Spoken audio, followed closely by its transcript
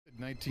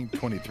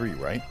1923,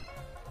 right?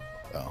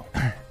 Oh,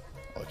 I'll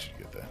let you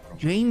get that.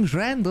 James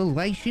Randal,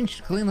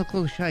 licensed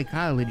clinical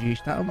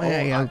psychologist. How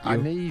may I help you?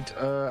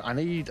 I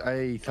need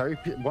a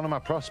therapy. One of my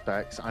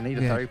prospects. I need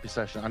a therapy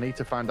session. I need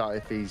to find out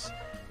if he's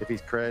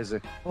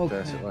crazy.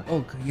 Basically.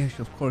 Okay, yes,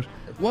 of course.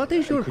 What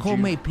is your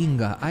Come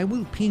Pinga? I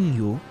will ping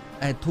you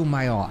to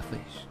my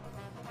office.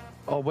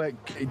 Oh wait,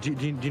 do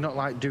you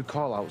not do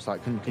call outs?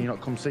 Like, can you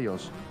not come see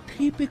us?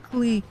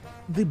 Typically,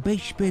 the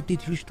best bet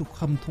is used to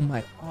come to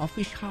my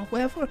office.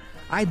 However,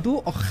 I do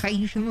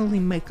occasionally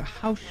make a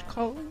house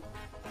call.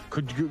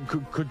 Could you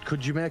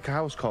make a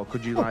house call?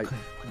 Could you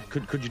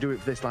could you do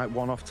it for this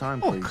one-off time,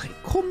 please? Okay,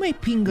 Come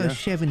Pinga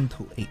 7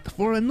 to 8.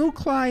 For a new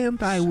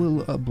client, I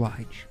will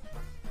oblige.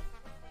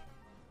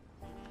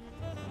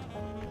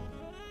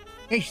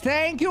 Yes,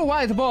 thank you,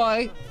 white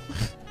boy.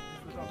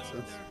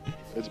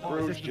 It's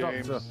Bruce,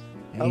 James.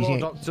 Hello,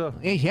 doctor.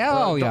 Yes,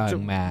 hello, doctor,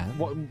 young man.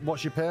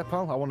 What's your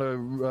PayPal? I want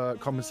to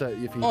compensate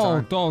you for your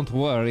time. Oh, don't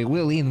worry.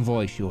 We'll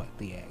invoice you at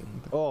the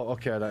end. Oh,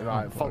 okay, then.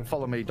 Right,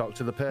 follow me,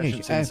 doctor. The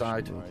patient's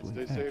inside.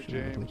 Stay safe,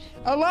 James.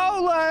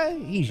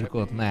 Alola! He's a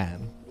good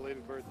man.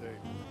 Belated birthday.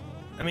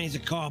 I mean, he's a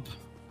cop.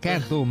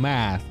 Can't do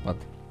math, but...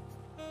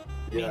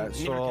 Yeah,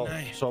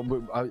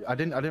 I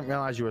didn't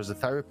realize you were a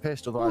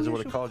therapist, otherwise I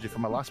would have called you for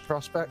my last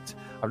prospect.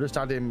 I've just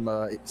had him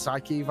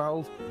psych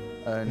eval,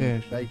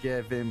 and they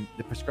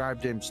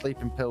prescribed him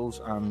sleeping pills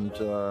and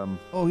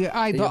oh yeah,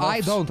 I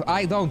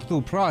don't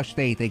do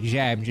prostate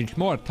exams. It's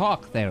more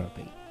talk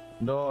therapy.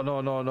 No,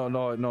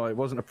 it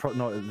wasn't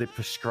they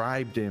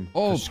prescribed him.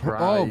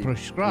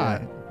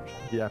 Prescribed.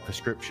 Yeah,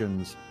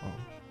 prescriptions. Oh.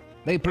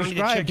 They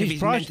prescribed his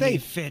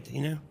prostate fit,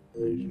 you know.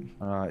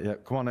 All right, yeah,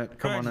 come on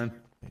in.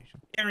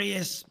 There he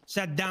is.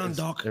 Sit down,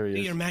 Doc. Do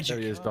your magic.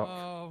 There he is, Doc.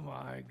 Oh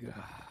my God.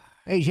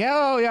 Hey,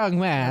 hello, young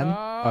man.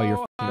 Oh,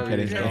 you're f***ing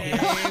kidding me.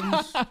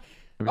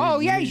 Oh,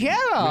 yes,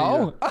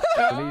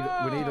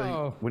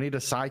 hello. We need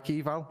a psych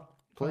eval,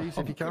 please,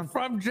 if you can.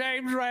 From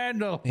James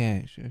Randal.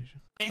 Yes.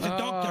 He's a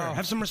doctor.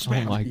 Have some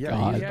respect. Oh my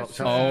God. Yes,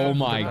 oh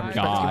my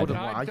God.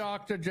 Hi,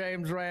 Dr.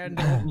 James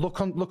Randal.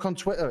 Look on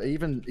Twitter. He's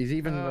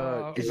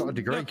got a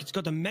degree. Look, it's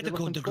got a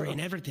medical degree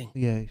and everything.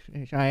 Yes,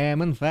 I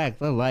am in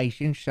fact a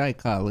licensed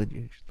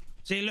psychologist.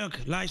 See, look,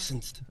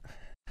 licensed.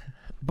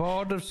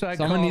 Board of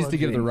Psychology. Someone needs to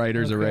give the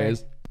writers a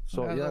raise.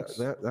 So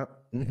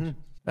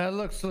that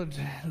looks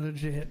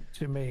legit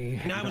to me.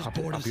 And I was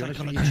bored of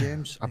psychology.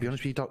 James, I'll be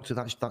honest with you, doctor.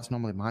 That's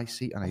normally my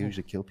seat, and I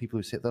usually kill people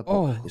who sit there.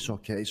 But it's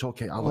okay.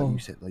 I'll let you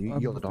sit there.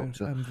 You're the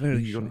doctor. I'm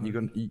very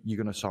You're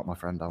gonna sort my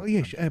friend out. Oh,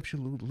 yes,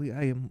 absolutely.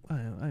 I'm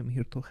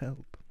here to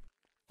help.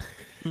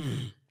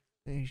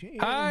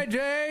 Hi,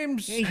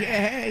 James.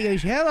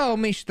 Yes, hello,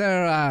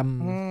 Mr.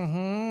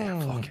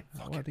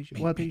 What is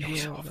your...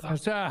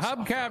 It's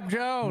Hubcap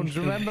Jones.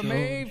 Remember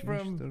me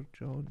from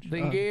the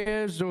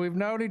years we've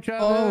known each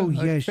other? Oh,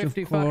 yes,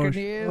 50 of course.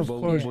 fucking years. Of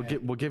course.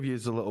 We'll give you a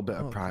little bit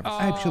of privacy.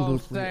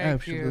 Absolutely, thank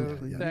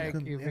absolutely. You.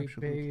 Thank you,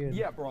 VP.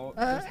 Yeah, bro.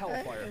 There's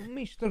hellfire.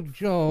 Mr.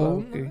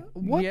 Jones,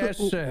 yes,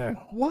 sir.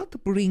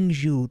 What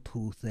brings you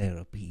to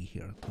therapy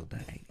here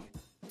today?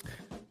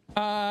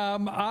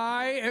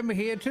 I am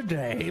here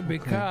today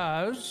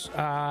because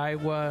I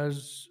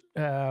was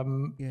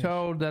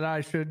told that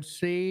I should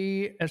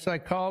see a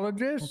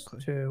psychologist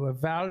to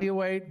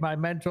evaluate my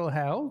mental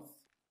health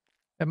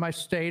and my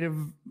state of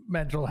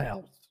mental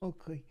health.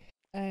 Okay.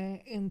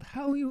 And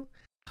how you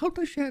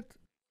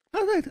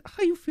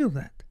feel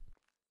that?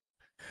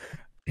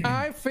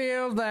 I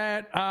feel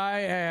that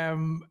I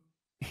am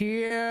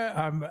here.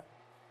 I'm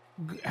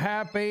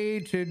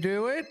happy to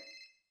do it.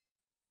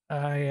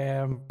 I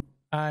am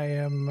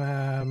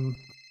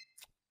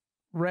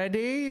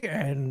ready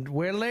and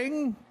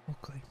willing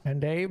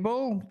and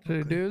able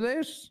to do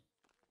this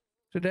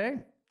today.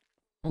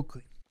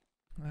 Okay.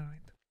 All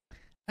right.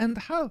 And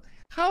how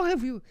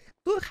have you,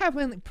 do you have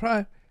any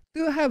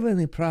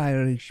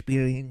prior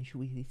experience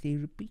with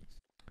therapy?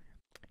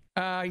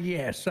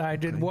 Yes, I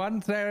did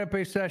one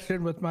therapy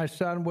session with my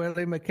son,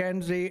 Willie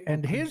McKenzie,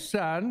 and his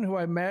son, who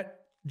I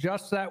met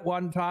just that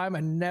one time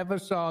and never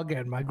saw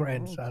again, my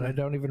grandson. I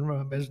don't even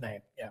remember his name.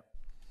 Yeah.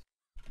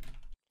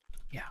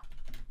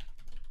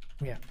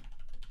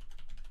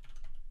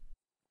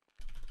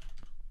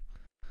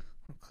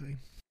 Okay.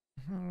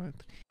 All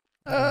right.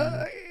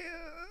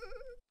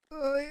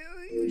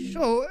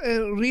 So,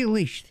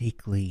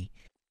 realistically,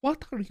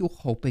 what are you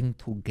hoping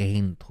to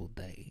gain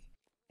today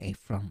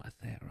from a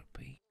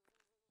therapy?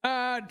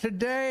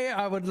 Today,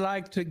 I would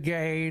like to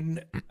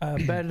gain a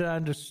better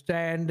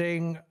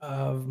understanding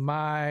of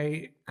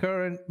my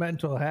current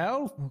mental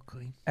health.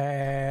 Okay.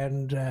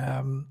 And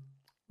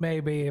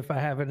maybe if I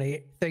have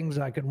any things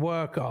I can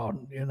work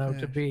on,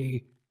 to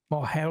be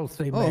more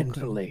healthy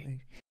mentally.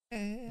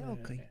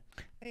 Okay.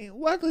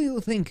 What do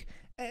you think?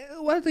 Do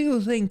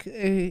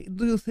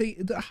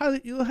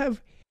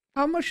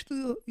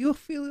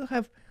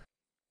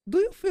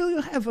you feel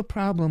you have a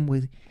problem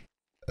with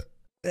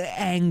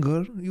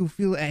anger? You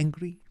feel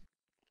angry?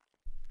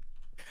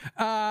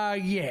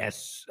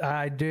 Yes,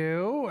 I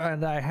do.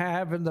 And I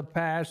have in the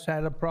past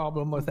had a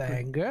problem with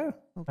anger.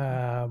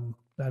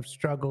 I've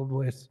struggled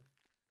with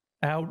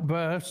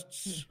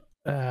outbursts,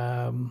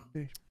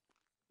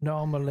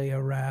 normally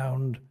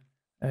around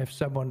if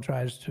someone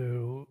tries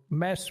to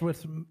mess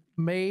with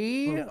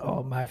me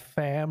or my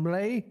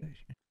family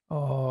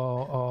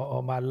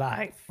or my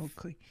life.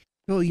 Okay.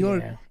 So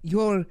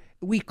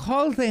we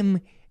call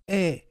them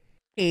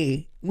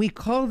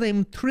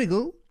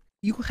triggle.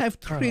 You have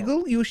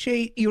triggle. You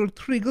say your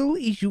triggle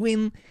is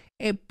when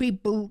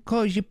people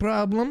cause a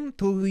problem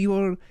to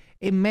your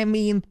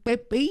Mammy and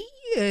Pepe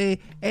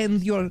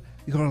and your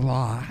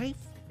life.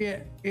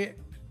 Yeah.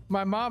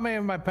 My mommy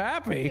and my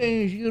pappy.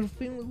 Your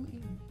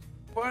family.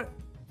 What?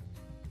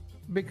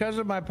 Because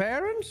of my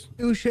parents?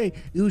 You say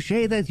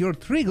that your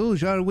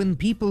triggles are when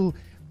people,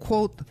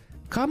 quote,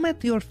 come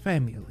at your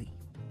family.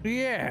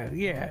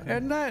 Yeah.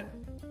 And that,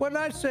 when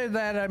I say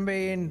that, I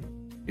mean,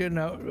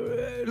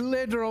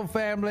 literal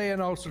family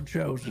and also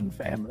chosen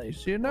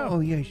families, Oh,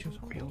 yes, of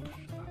course.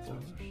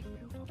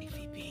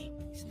 PvP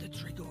is the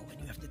trigger when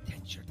you have to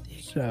tense your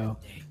dick. So,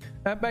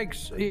 that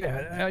makes,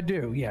 I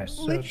do, yes.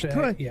 Let's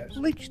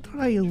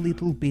try a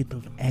little bit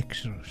of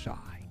exercise.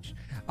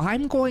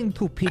 I'm going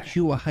to pitch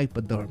you a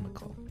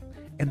hypodermical,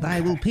 and I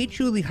will pitch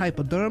you the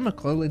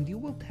hypodermical, and you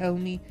will tell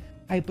me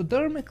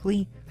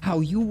hypodermically how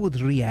you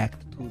would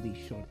react to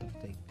this sort of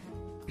thing.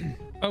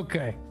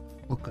 Okay.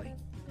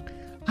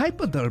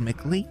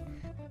 Hypodermically,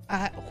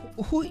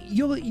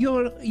 you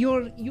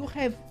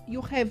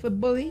have a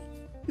boy,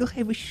 you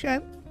have a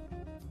son.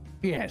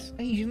 Yes.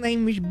 His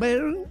name is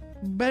Beryl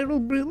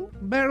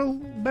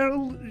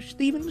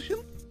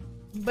Stevenson.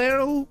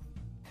 Beryl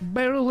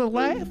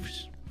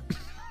laughs.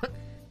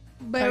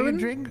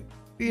 Barrington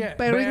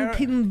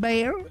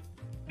Bear.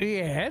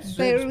 Yes,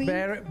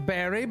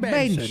 Barry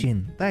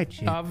Benson. That's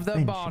it. Of the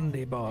Benson.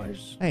 Bondi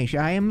Boys. Yes,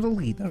 I am the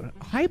leader.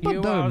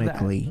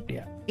 Hypodermically,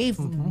 if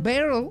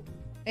Beryl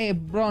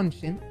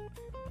Bronson,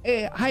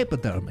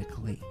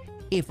 hypodermically,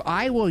 if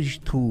I was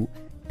to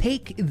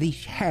take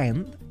this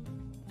hand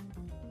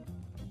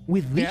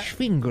with this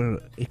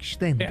finger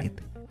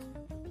extended,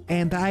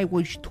 and I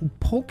was to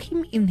poke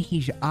him in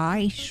his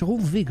eye so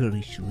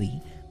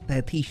vigorously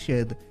that he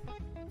said,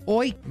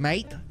 "Oi,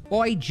 mate.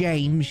 Oi,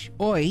 James.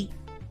 Oi.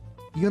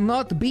 You're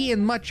not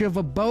being much of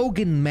a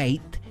bogan,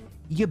 mate.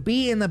 You're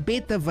being a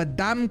bit of a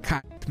dumb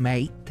cut,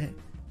 mate.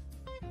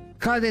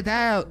 Cut it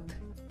out,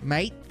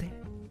 mate."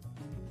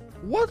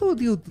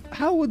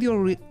 How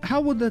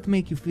would that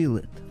make you feel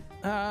it?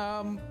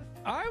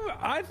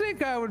 I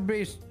think I would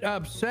be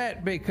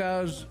upset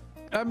because,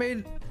 I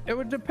mean, it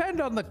would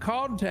depend on the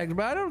context,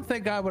 but I don't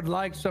think I would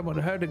like someone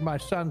hurting my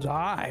son's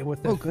eye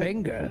with their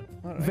finger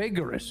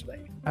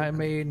vigorously. I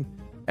mean,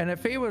 and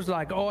if he was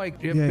like, "Oi,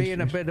 you're being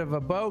a bit of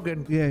a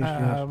bogan,"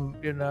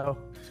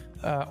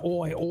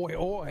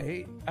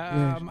 oi,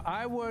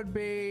 I would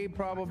be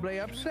probably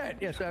upset.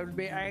 Yes, I would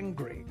be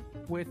angry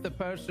with the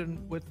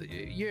person, with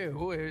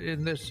you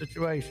in this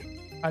situation.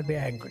 I'd be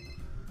angry.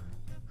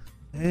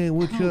 Hey,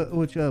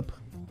 what's up?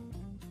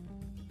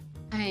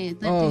 Hi,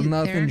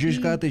 Nothing.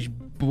 Just got this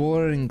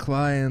boring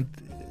client.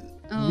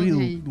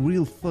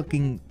 Real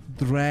fucking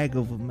drag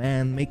of a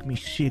man. Make me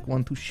sick.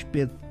 Want to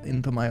spit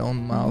into my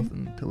own mouth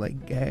until I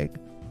gag.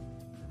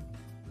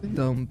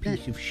 Dumb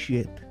piece of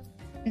shit.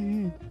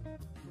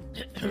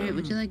 Alright,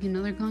 would you like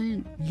another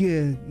client?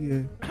 Yeah.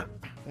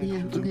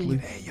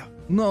 Okay.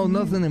 No,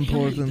 nothing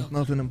important.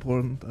 Nothing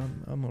important.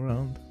 I'm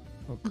around.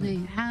 Okay.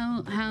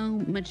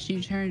 How much do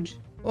you charge?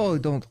 Oh,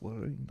 don't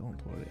worry.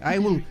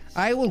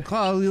 I will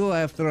call you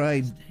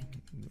after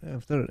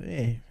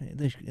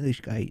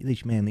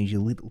this man is a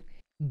little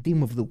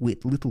dim of the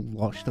wit, little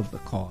lost of the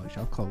cause.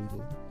 I'll call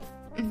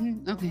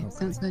you. Okay,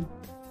 sounds good.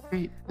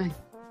 Alright, bye.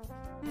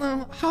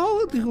 No,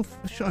 how do you?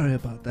 Sorry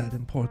about that.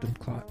 Important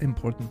business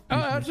partner.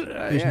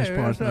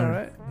 That's all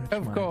right.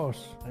 That's of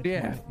course.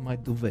 My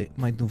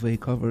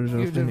duvet covers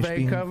are finished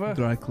being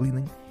dry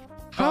cleaning.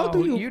 How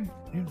do you?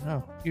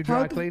 You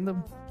dry clean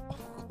them?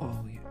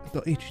 Oh yeah.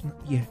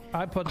 Yeah.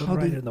 I put them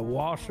right in the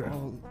washer.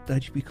 Oh,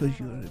 that's because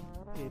you're a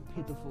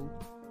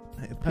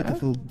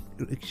pitiful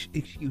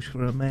excuse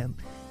for a man.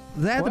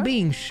 That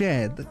being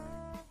said,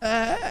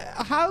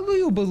 how do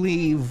you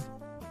believe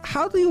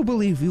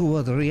you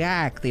would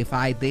react if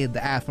I did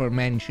the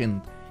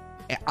aforementioned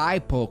eye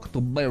poke to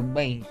Barry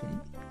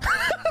Benson?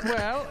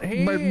 Well,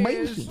 he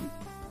is.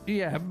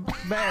 Yeah,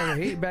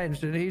 Barry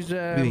Benson. He's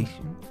a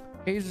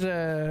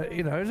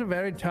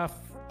very tough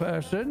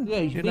person. Yeah,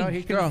 he's he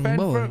can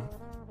fend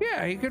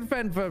he can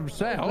fend for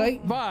himself. Okay.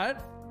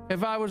 But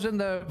if I was in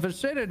the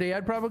vicinity,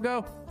 I'd probably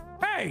go,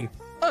 "Hey,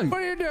 what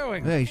are you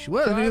doing?" Hey,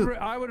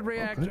 I would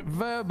react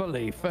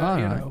verbally for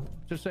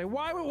to say,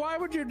 why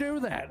would you do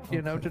that?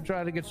 To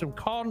try to get some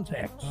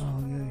context.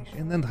 Oh yes.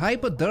 And then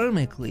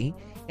hypodermically,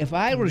 if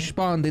I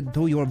responded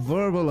to your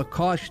verbal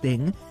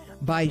accosting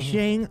by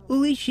saying,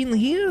 "Listen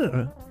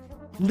here,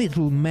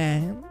 little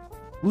man.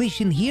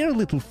 Listen here,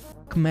 little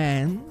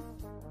man.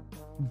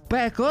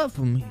 Back off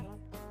of me.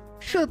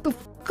 Shut the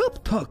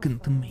up talking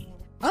to me.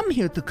 I'm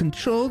here to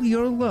control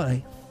your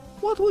life."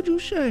 What would you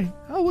say?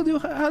 How you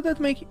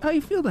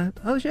feel that?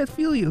 How does that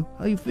feel you?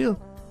 How you feel?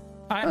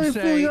 I'd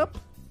say,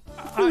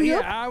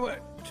 I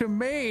to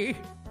me,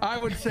 I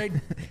would say,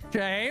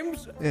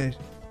 James, Yes.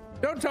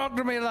 don't talk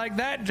to me like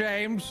that,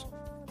 James.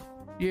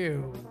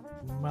 You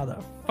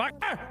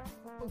motherfucker.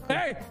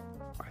 Hey.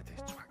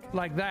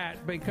 Like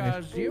that,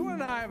 because you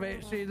and I have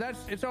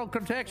it's all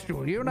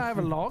contextual. You and I have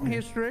a long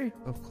history.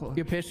 Of course.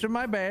 You pissed in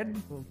my bed.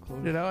 Of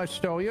course. You know, I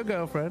stole your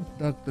girlfriend.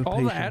 Dr. All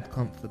Patient that,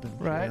 confidence.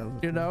 right?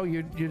 You know,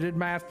 you did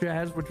math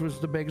jazz, which was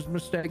the biggest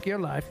mistake of your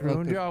life. You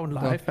ruined your own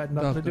life. Had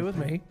nothing to do with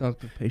me.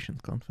 Dr.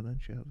 Patient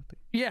confidentiality.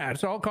 Yeah,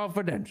 it's all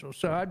confidential.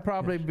 So I'd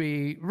probably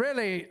be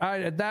really,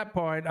 at that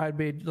point, I'd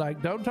be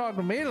like, don't talk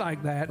to me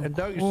like that, and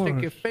don't you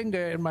stick your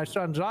finger in my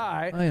son's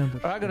eye,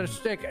 or I'm gonna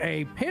stick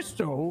a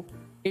pistol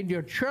in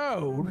your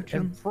chode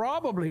and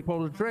probably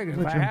pull the trigger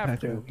if I have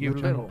to. You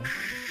little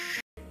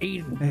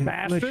eating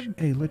bastard.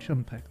 Let's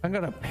unpack. I'm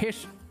gonna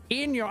piss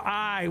in your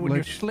eye when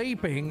you're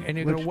sleeping, and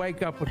you're gonna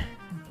wake up with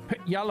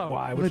yellow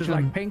eye, which is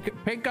like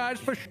pink eyes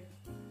for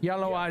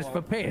yellow eyes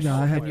for piss. No,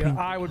 I have and your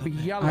eye would be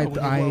yellow when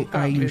you woke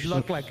up. It'd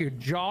look like you're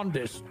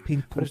jaundiced.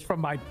 But it's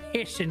from my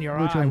piss in your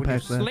eye when you're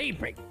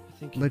sleeping.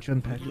 Let's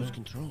unpack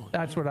that.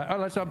 That's what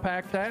let's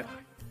unpack that.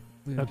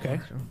 Yeah, okay.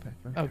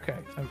 Okay.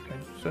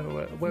 So,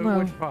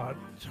 which part?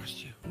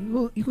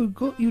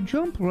 You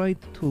jump right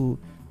to.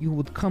 You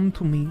would come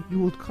to me. You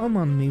would come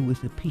on me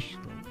with a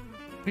pistol.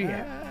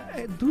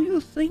 Yeah. Do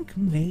you think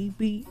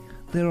maybe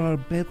there are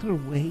better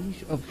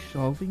ways of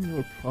solving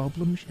your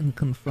problems and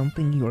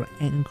confronting your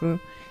anger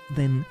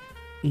than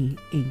a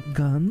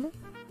gun?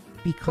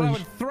 Because well, I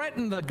would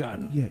threaten the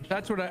gun. Yes.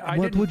 That's what I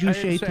what would you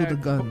say to the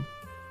gun?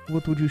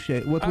 What would you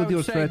say? What would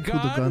your threat to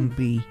the gun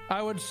be?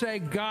 I would say,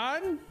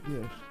 gun.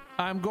 Yes.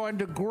 I'm going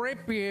to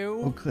grip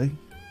you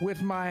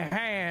with my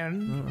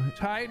hand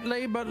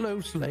tightly but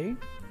loosely.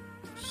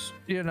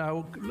 You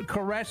know,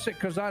 caress it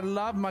because I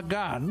love my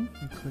gun.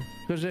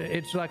 Because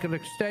it's like an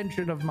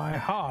extension of my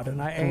heart,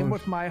 and I aim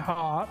with my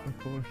heart. Of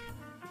course.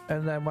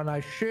 And then when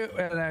I shoot,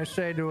 and I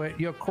say to it,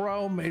 "Your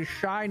chrome is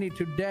shiny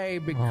today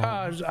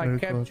because I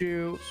kept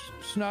you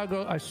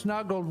snuggled. I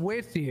snuggled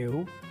with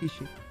you."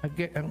 I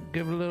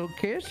give a little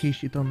kiss.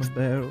 Kiss it on the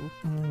barrel.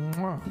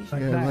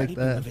 Like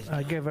that.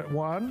 I give it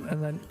one,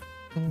 and then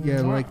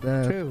like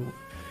that. Two.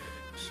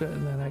 So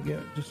and then I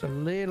give just a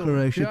little,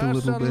 caress it a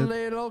little bit.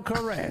 Little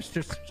caress,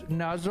 just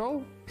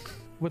nuzzle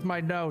with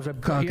my nose.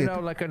 You know,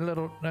 like a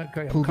little.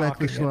 Pull back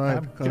the slide.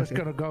 I'm just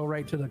gonna go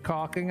right to the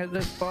caulking at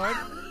this point,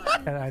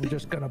 and I'm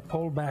just gonna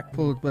pull back.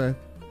 Pull it back.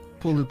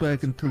 Pull it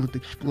back until it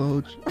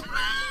explodes.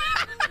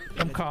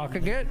 I'm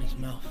caulking it.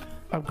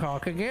 I'm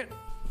caulking it.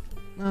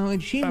 No,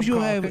 it seems you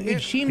have.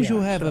 It seems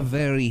you have a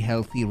very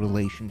healthy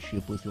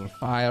relationship with your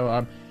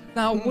firearm.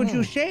 Now, would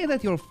you say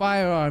that your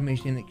firearm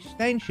is an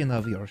extension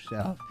of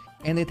yourself,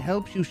 and it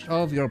helps you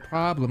solve your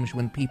problems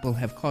when people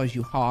have caused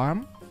you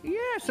harm?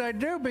 Yes, I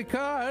do,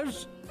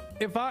 because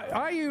if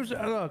I use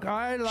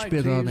I like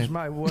to use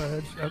my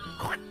words.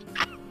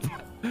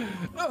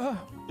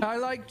 I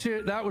like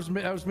to. That was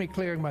me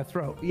clearing my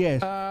throat.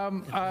 Yes.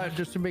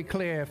 Just to be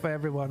clear for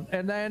everyone.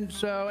 And then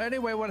so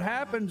anyway, what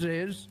happens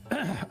is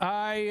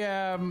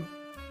I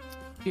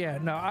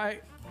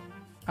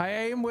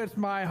aim with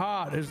my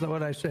heart is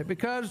what I say,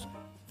 because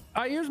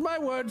I use my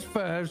words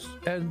first,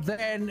 and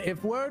then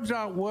if words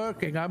aren't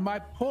working, I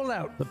might pull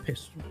out the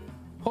pistol,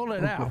 pull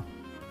it out.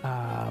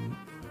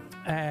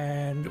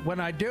 And when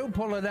I do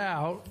pull it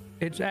out,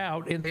 it's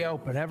out in the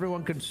open.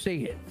 Everyone can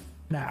see it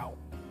now,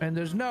 and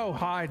there's no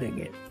hiding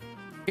it.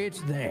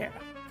 It's there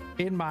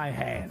in my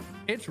hand.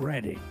 It's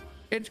ready.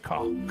 It's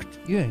cocked.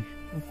 Yes,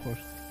 of course.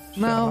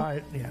 So now,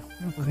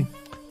 okay.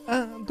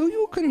 Do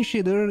you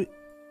consider?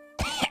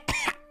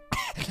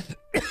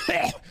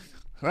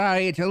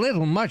 Sorry, it's a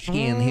little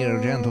musky in here,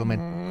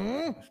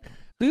 gentlemen.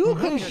 Do you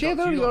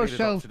consider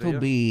yourself to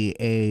be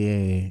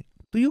a?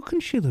 Do you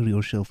consider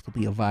yourself to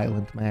be a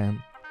violent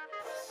man?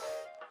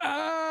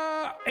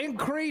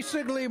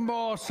 Increasingly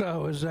more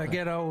so as I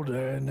get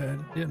older,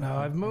 and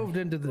I've moved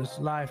into this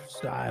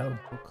lifestyle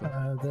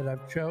that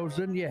I've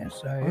chosen.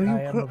 Yes, I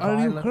am a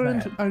violent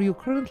man. Are you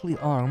currently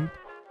armed?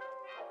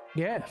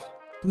 Yes.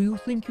 Do you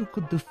think you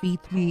could defeat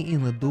me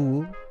in a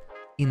duel?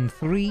 In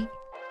 3,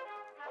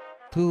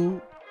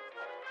 2,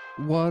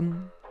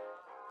 1,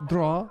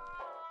 draw.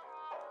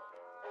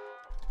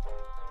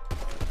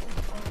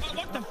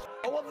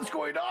 What's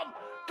going on?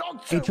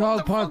 Doctor, it's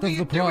all part of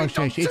the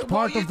process. It's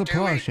part of the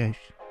process.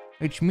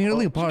 It's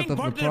merely part of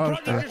the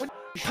process.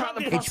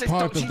 It's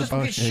part of the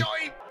process.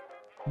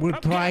 We're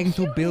trying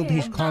to build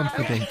his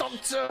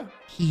confidence.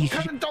 He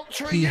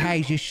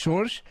has a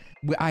source.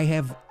 I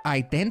have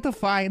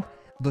identified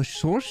the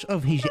source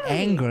of his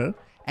anger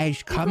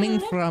as coming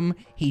from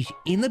his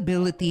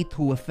inability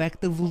to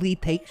effectively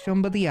take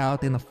somebody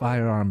out in a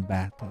firearm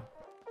battle.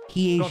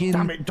 He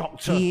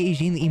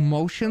is in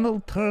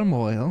emotional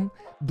turmoil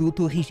due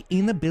to his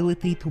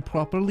inability to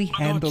properly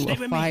handle a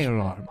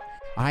firearm.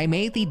 I'm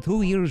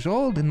 82 years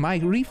old and my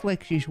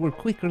reflexes were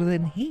quicker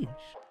than his.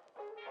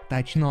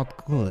 That's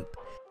not good.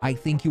 I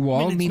think you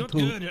all need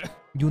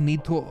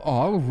to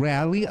all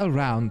rally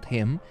around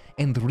him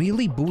and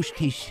really boost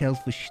his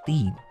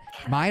self-esteem.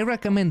 My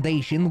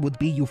recommendation would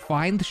be you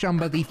find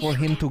somebody for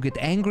him to get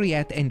angry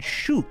at and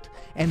shoot,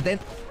 and then...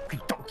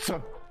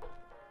 Doctor!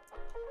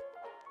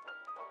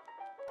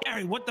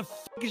 Gary, what the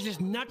fuck is this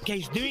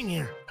nutcase doing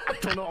here? I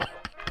don't know.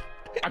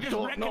 I just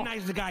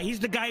recognize the guy. He's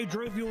the guy who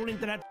drove you all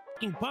into that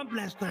fucking pump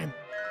last time.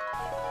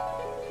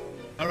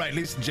 All right,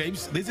 listen,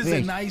 James. This is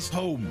a nice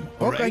home.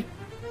 All right?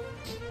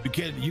 You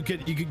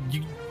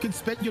can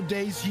spend your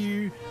days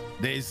here.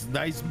 There's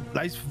nice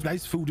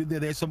food in there.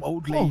 There's some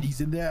old ladies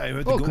in there. I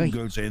heard the Golden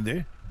Girls are in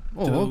there.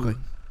 Wait,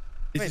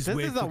 this is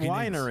a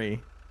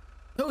winery.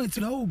 No, it's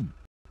a home.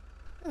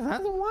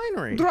 That's a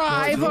winery.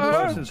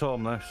 Driver!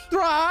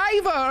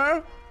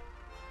 Driver!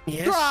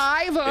 Yes?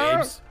 Driver!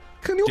 James.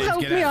 Can you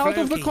help me out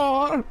of the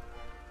car?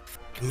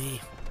 Me.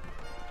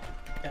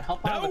 Yeah,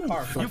 help out of the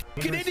car. You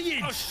fucking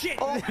idiot! Oh shit!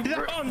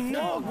 Oh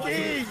no!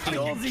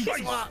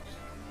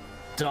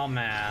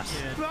 Dumbass.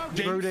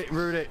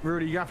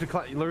 Rudy, you have to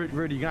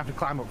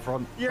climb up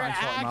front. You're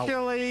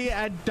actually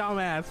a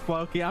dumbass,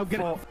 Floki. I'm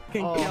gonna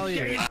fucking kill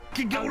you.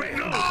 Can go right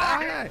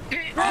now.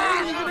 You're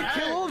gonna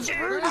kill us,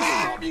 Rudy!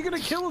 Stop! You're gonna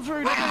kill us,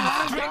 Rudy!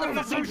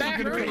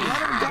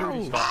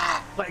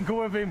 Let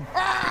go of him!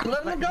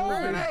 Let him go!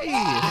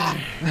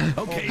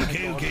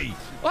 Okay.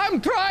 I'm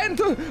trying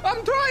to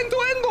end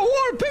the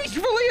war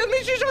peacefully, and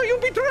this is how you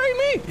betray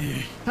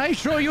me? I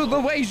show you the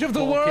ways of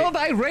the world.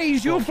 I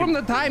raised you from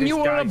the time you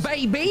were a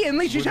baby, and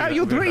this is how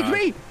you treat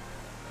me?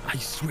 I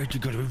swear to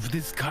God, if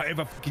this car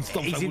ever fucking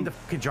stops, He's in the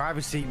fucking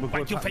driver's seat. We're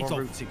going back on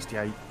Route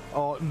 68.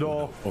 Oh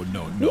no! Oh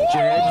no! No!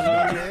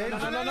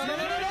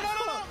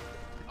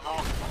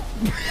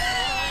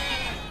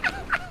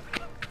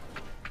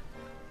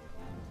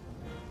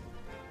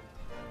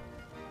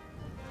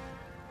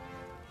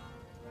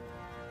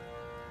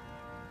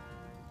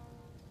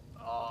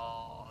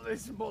 Oh,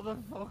 this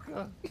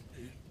motherfucker!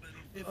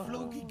 If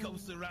Floki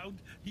comes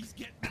around, he's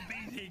getting the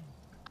beating.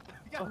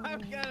 I'm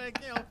gonna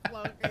kill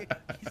Floki.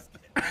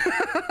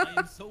 I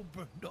am so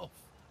burned off.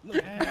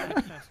 Look.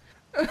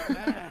 Oh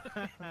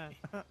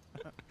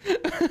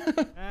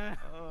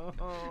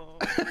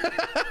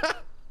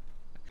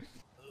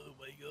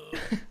my God.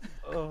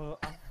 Oh,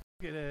 I'm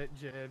fucking it,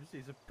 James.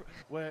 He's a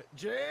wait,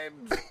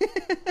 James.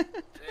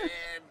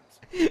 James.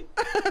 I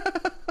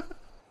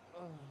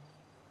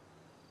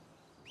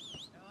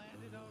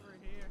landed over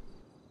here.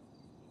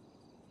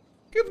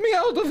 Get me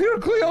out of here,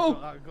 Cleo!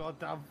 Oh,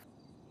 goddamn.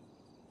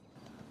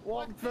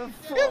 What the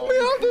fuck? Get me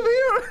out of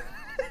here!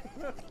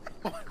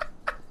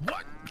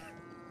 What?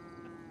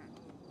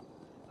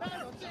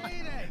 I'm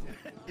cheating!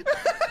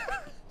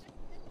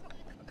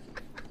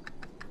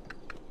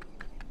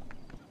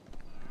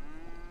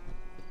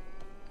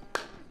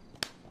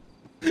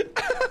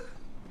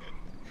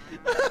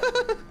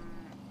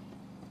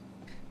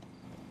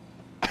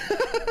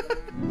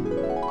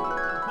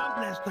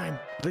 Last time.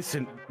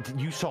 Listen,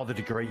 you saw the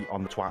degree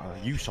on the Twitter.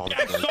 You saw the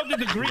I degree. saw the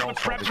degree, but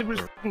perhaps it was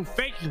fucking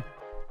fake.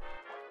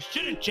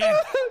 Should have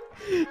checked.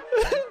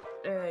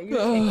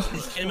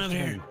 Let's get him over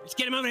here. Let's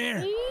get him over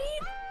here.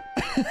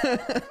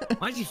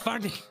 Why is he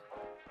farting?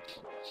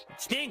 It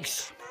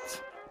stinks.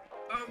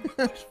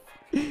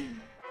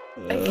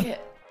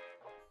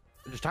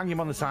 Just hang him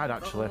on the side,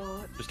 actually.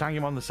 Just hang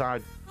him on the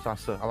side,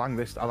 Sasa. I'll hang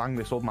this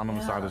old man on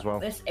the side as well.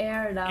 Let's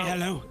air it out. Hey,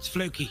 hello, it's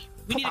Floki.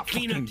 We need a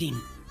cleanup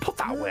team. Put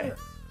that away.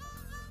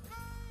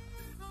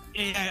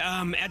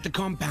 At the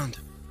compound.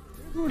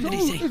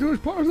 It was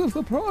part of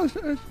the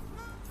process.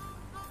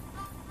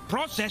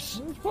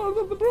 Process? It's part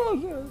of the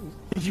process.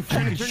 You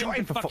fucking shot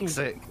him, for fuck's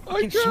sake.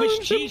 I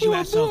challenged him to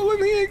a ball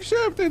and he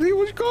accepted. He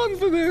was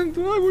confident.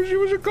 It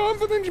was a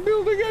confidence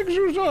building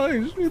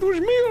exercise. It was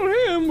me or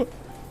him.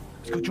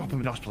 Let's go drop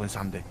him in hospital in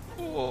Sandy.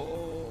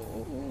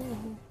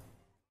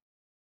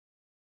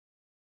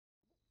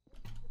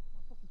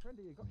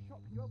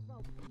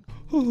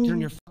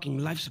 Turn your fucking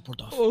life support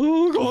off.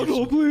 Oh God,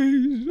 no,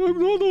 please. I'm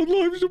not on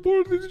life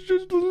support. It's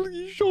just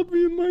he shot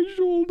me in my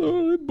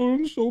shoulder. It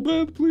burns so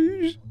bad,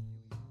 please.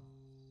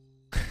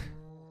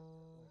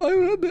 I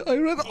read it.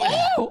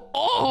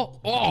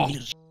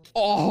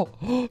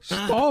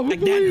 Stop,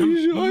 like please.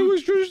 That, huh? I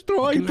was just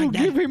trying to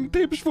give him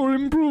tips for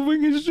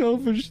improving his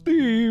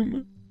self-esteem.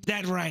 Is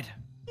that right?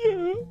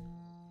 Yeah.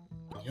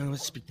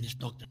 Let's speak to this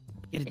doctor.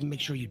 Get it to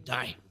make sure you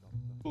die.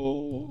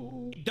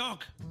 Oh. Hey,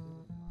 Doc.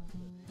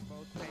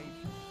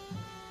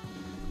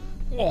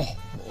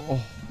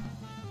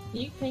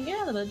 You can get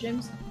out of bed,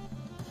 James.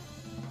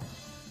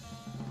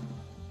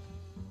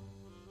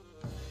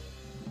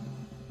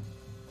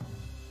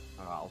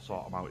 I'll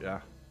sort him out,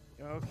 yeah.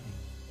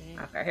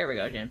 Okay, here we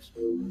go, James.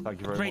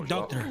 Thank you very Great much.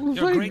 doctor. Thank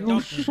You're a great you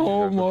doctor.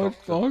 so much,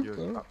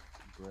 doctor.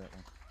 Great.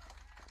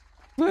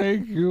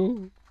 Thank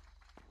you.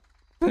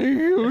 Thank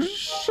you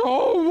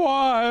so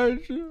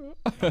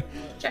much.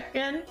 Check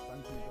in.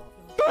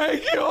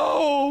 Thank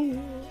you.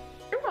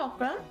 You're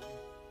welcome.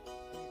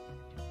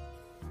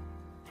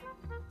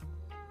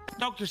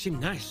 Doctor seemed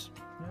nice.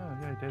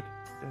 Yeah, he did.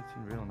 It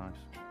seemed real nice.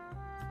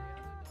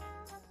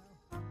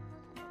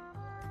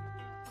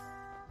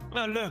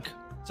 Oh, look.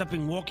 It's up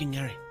in walking,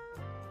 Gary.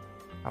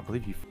 I can't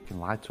believe you fucking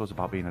lied to us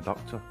about being a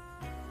doctor.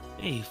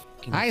 Hey,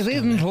 I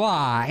didn't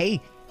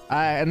lie.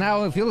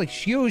 Now, if you'll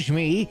excuse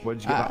me. Where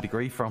did you get that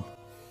degree from?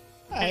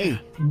 Hey,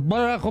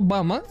 Barack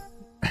Obama.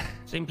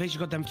 Same place you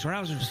got them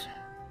trousers.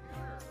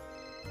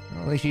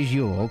 Oh, this is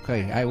you.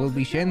 Okay, I will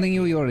be sending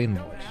you your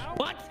invoice.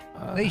 What?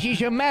 This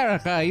is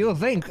America. You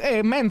think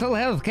mental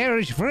health care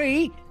is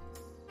free?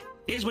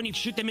 Is when you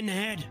shoot them in the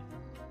head.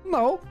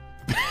 No.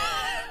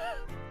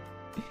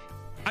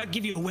 I'll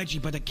give you a wedgie,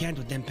 but I can't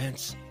with them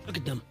pants. Look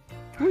at them.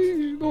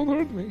 Please don't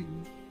hurt me.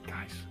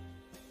 Guys.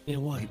 You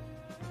know what?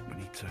 We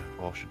need to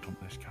ocean dump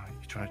this guy.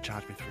 He's trying to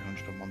charge me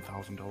 $300 and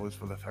 $1,000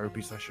 for the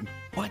therapy session.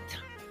 What?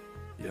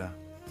 Yeah.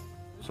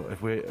 So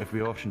if we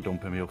ocean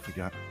dump him, he'll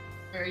forget.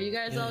 Are you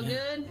guys all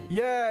good?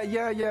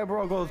 Yeah, we're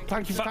all good.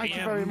 Thank you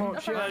very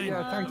much.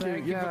 Yeah, thank you.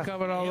 Thank you for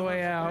coming all the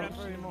way out.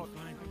 Very much.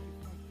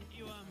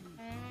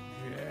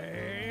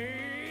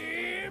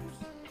 James!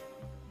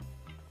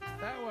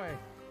 That way.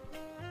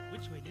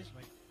 Which way? This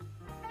way.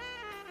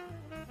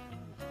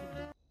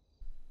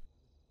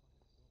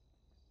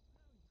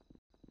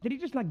 Did he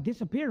just like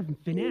disappear from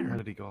thin air? Where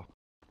did he go?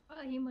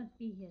 Oh, he must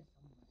be here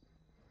somewhere.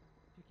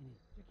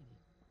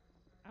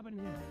 How about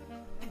in there?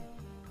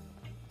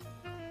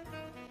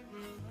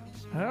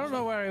 I don't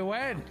know where he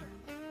went.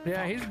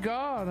 Yeah, he's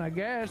gone, I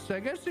guess. I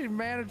guess he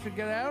managed to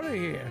get out of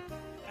here.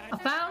 I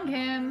found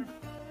him.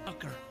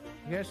 Fucker.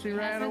 I guess he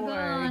ran Has a away.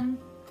 gun.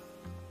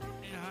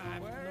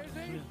 Where is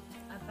he?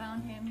 I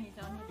found him. He's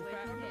on his way to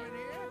here.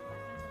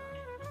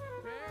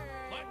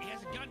 What? He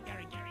has a gun,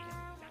 Gary.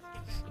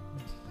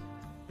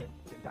 Get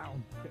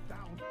down.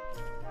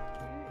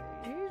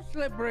 He's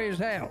slippery as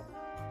hell.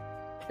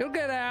 He'll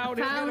get out.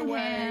 He'll get away.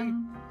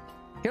 Him.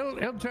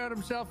 He'll turn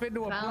himself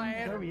into a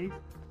plant.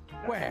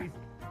 Where?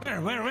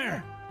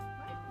 Where?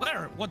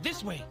 What,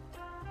 this way? I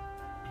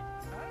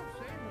don't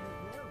see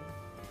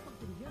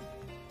him.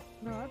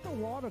 No, that's a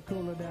water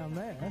cooler down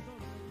there.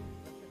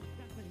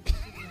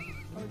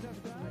 Oh, that's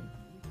right.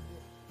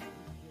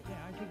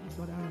 Yeah, I think he's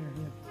go down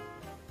there, yeah.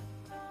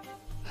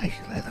 Nice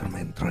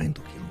Leatherman trying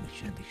to kill me.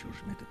 Shandy Shore's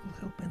medical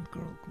help and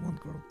girl. Come on,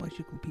 girl.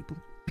 Bicycle people.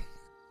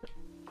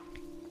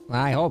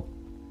 I hope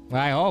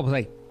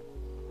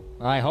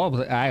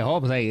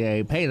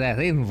they pay that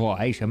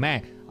invoice,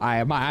 man.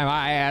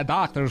 My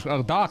doctor's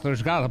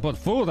got to put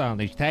food on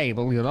his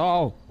table, you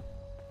know.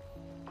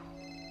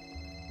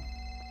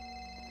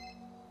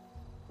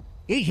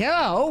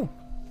 Hello?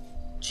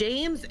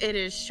 James, it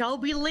is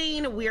Shelby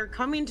Lane. We are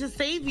coming to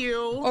save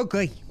you.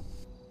 Okay.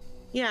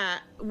 Yeah,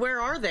 where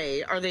are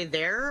they? Are they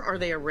there? Are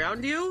they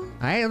around you?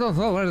 I don't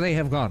know where they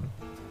have gone.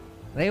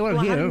 They were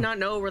Well, here. how do you not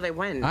know where they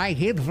went? I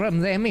hid from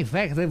them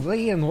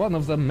effectively in one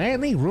of the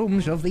many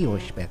rooms of the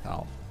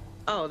hospital.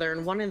 Oh, they're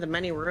in one of the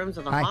many rooms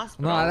of the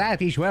hospital. No,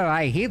 that is where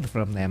I hid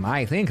from them.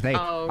 I think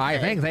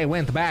they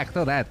went back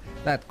to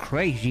that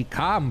crazy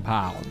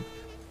compound.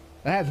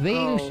 That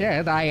being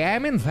said, I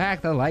am in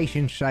fact a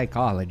licensed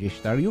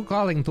psychologist. Are you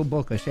calling to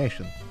book a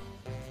session?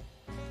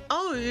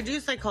 Oh, you do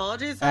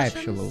psychology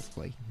sessions?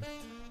 Absolutely.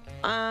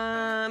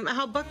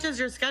 How booked is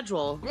your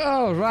schedule?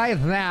 Well, right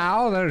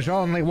now, there's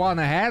only one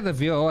ahead of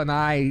you, and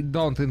I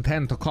don't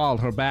intend to call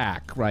her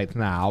back right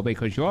now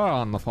because you're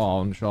on the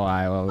phone, so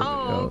I will...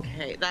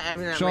 okay. That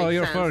so makes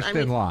you're sense. first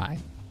in line.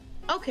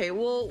 Okay,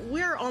 well,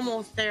 we're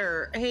almost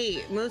there.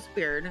 Hey,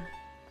 Moosebeard.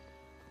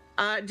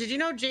 Did you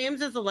know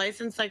James is a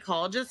licensed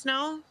psychologist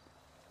now?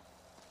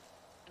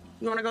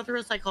 You want to go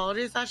through a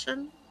psychology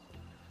session?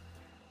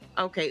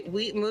 Okay,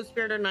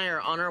 Moosebeard and I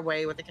are on our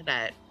way with the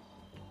cadet.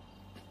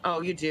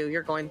 Oh, you do?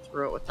 You're going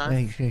through it with us?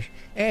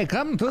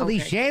 Come to the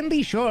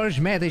Sandy Shores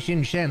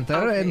Medicine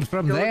Center, and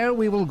from there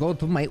we will go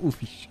to my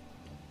office.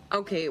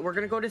 Okay, we're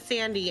going to go to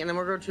Sandy, and then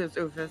we'll go to his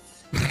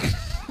office.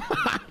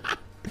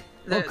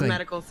 The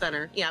medical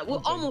center. Yeah,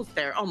 well, almost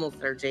there,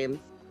 James.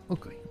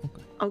 Okay.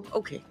 Oh,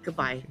 okay,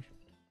 goodbye.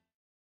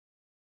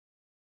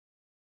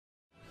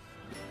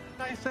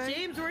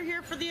 James, we're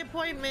here for the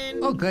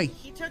appointment. Okay.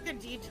 He took a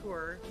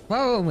detour.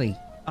 Follow me.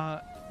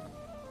 Are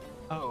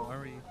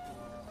we?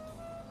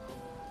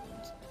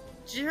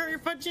 Did you hurt your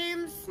foot,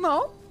 James?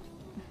 No.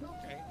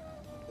 Okay.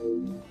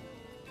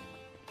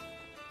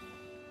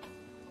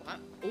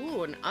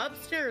 Ooh, an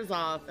upstairs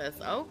office.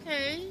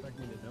 Okay.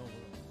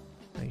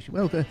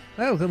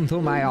 Welcome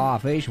to my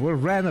office. We're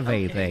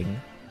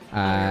renovating.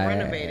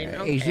 Renovating.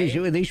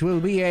 Okay. This will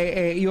be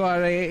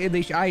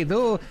I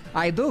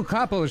do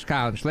couples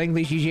counseling.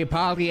 This is a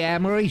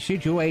polyamory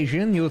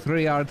situation. You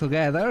three are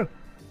together.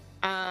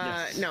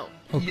 Yes. No.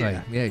 Okay.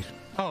 Yeah. Yes.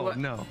 Oh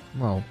no.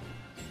 No.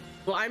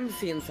 Well, I'm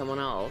seeing someone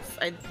else.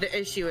 The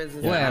issue is.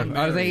 Where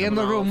are they in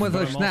the room with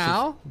us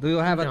now? Do you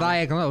have a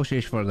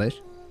diagnosis for this?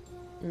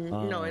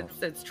 No,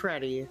 it's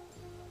Treddy.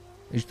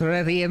 Is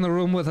Treddy in the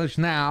room with us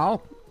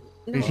now?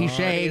 Is he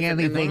saying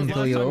anything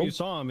to you? Last time you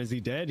saw him, is he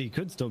dead? He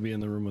could still be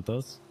in the room with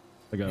us.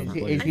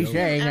 Is he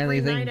saying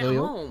anything to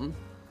you? Home.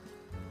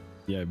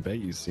 Yeah, I bet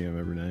you see him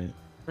every night.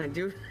 I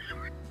do.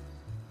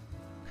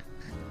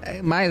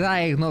 My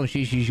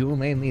diagnosis is you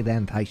may need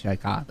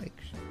antipsychotics.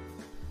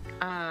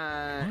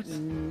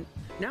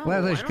 No,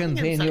 Let us I don't think I'm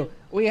continue.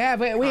 We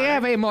have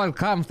a more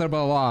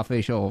comfortable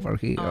office over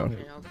here.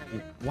 Okay.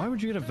 Why would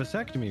you get a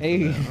vasectomy for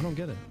Hey. that? I don't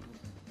get it.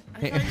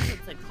 I thought you said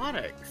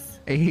psychotics.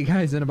 Hey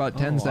guys, in about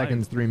 10 Oh,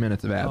 seconds, 3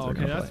 minutes of ads. Oh, are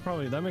okay, gonna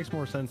play. that makes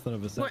more sense than a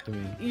What?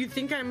 vasectomy. You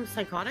think I'm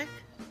psychotic?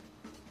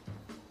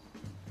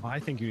 I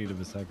think you need a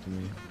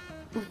vasectomy.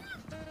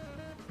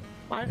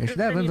 Why does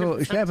Step I need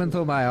a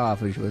into my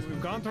office with me.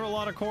 We've gone through a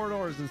lot of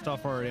corridors and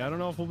stuff already. I don't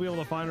know if we'll be able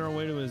to find our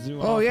way to a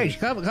zoo. Oh office.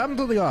 yes, come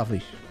to the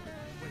office.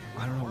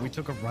 I don't know. We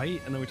took a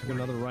right and then we took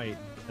another right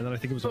and then I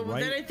think it was a But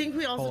right. then I think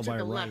we also followed by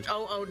took a right. left.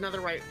 Oh,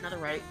 another right, another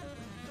right.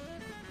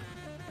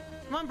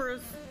 Come on,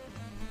 Bruce.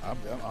 I'm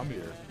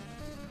here.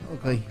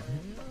 Okay.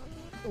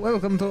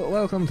 Welcome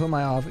to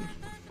my office.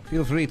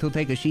 Feel free to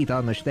take a seat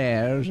on the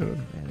stairs or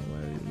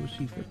anywhere you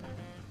see fit.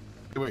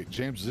 Hey, wait,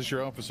 James, is this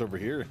your office over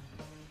here?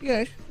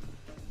 Yes.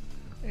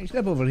 Hey,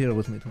 step over here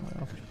with me to my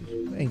office,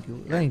 please.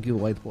 Thank you,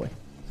 white boy.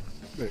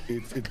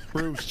 It's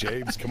Bruce,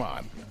 James. Come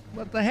on.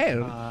 What the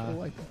hell?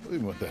 What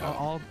the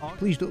hell?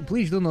 Please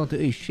do not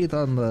shit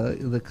on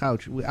the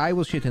couch. I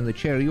will shit in the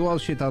chair. You all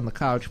shit on the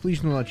couch.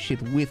 Please do not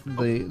shit with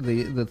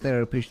the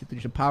therapist. It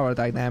is a power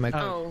dynamic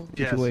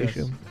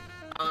situation. Yes.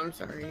 Oh, I'm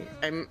sorry.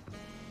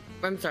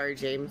 I'm sorry,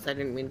 James. I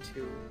didn't mean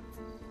to.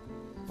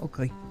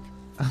 Okay.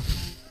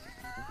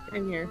 Get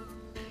in here.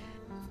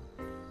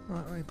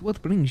 All right.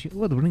 What brings you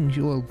all to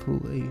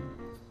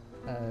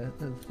a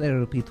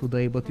therapy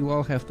today? But you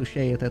all have to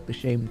say it at the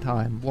same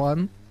time.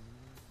 1,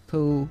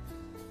 2,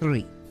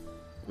 3.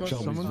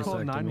 Someone call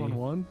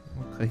 911.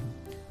 Okay.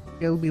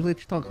 Shelby,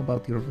 let's talk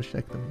about your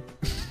vasectomy.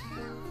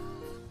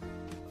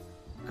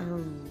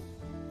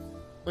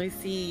 We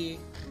see.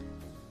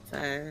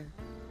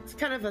 It's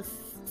kind of a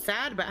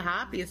sad but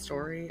happy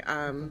story.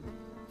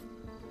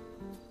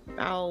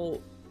 About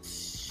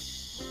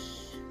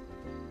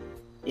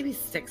maybe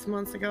 6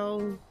 months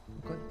ago,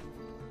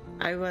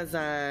 I was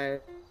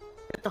at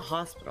the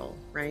hospital,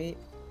 right?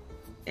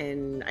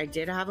 And I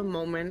did have a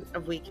moment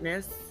of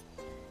weakness,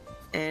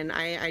 and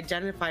I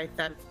identified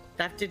that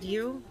thefted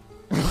you.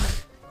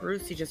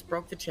 Bruce, you just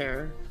broke the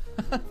chair.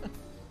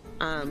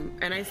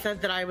 And I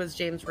said that I was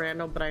James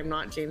Randal, but I'm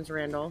not James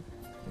Randal.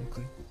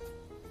 Okay.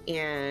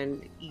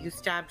 And you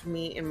stabbed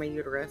me in my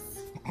uterus.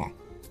 I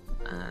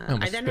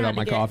spit out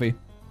my coffee.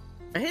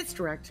 A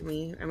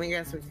hysterectomy. I mean, I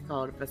guess we could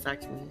call it a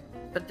vasectomy.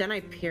 But then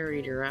I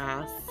period your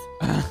ass.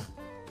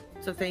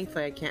 So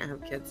thankfully, I can't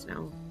have kids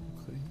now.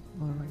 Okay.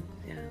 All right.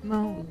 Yeah.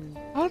 Now,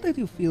 how did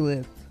you feel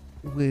it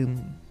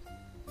when?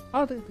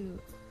 How did you?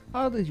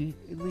 What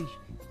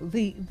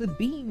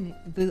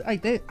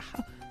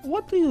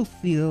do you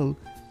feel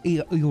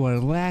you are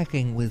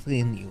lacking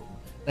within you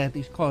that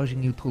is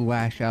causing you to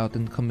lash out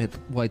and commit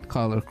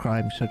white-collar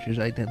crimes such as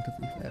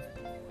identity theft?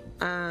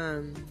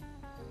 I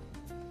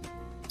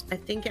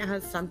think it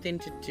has something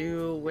to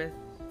do with.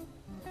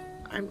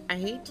 I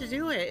hate to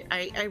do it.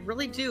 I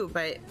really do,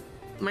 but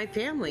my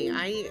family.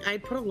 I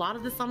put a lot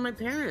of this on my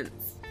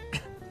parents.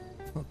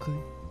 Okay.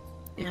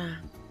 Yeah.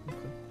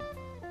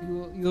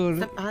 You're. Is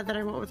that bad that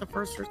I went with the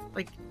first,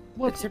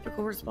 the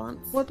typical response?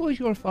 What was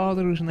your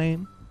father's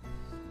name?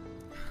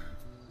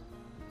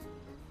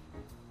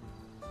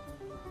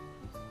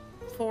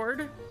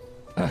 Ford.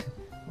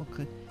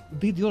 Okay.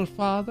 Did your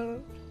father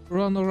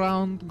run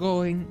around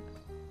going,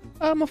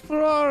 "I'm a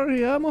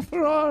Ferrari, I'm a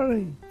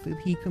Ferrari"? Did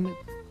he commit?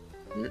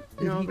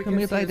 No, he because commit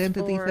he was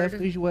identity Ford. theft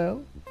as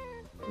well?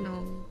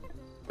 No.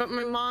 But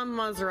my mom,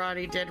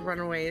 Maserati, did run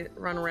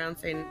around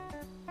saying,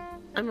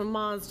 I'm a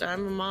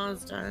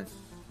Mazda.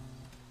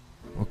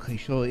 Okay,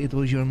 so it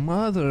was your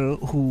mother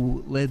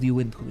who led you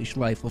into this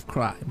life of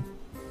crime.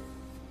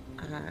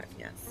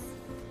 Yes.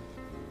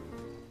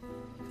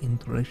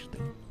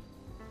 Interesting.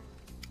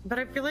 But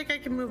I feel like I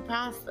can move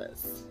past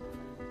this.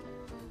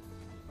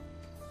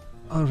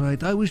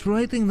 Alright, I was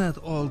writing that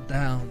all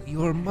down.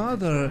 Your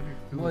mother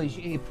was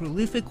a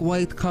prolific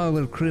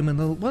white-collar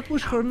criminal. What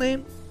was her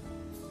name?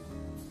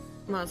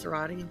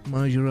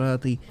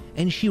 Maserati.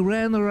 And she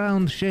ran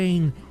around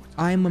saying,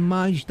 I'm a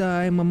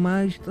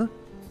Mazda.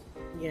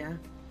 Yeah.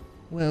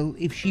 Well,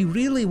 if she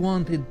really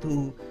wanted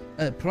to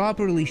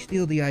properly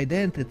steal the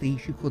identity,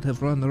 she could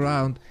have run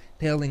around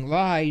telling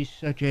lies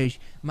such as,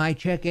 my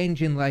check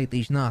engine light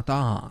is not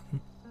on.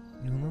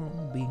 You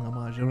know, being a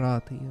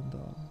Maserati and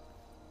all.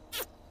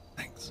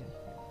 Thanks.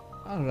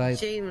 Alright.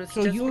 James,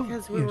 so just you,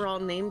 because we were all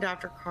named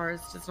after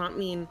cars does not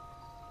mean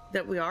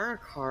that we are a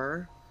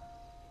car.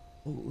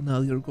 Oh,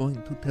 now you're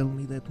going to tell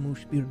me that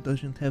Moosebeard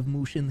doesn't have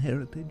Moose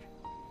heritage?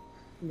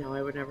 No,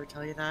 I would never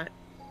tell you that.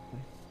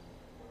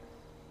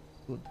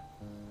 Good.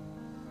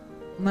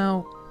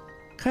 Now,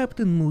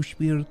 Captain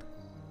Moosebeard.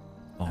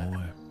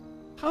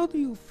 How do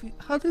you feel?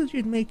 How does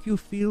it make you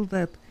feel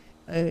that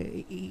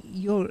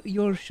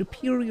your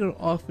superior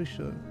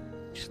officer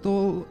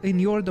stole in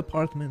your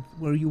department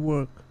where you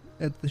work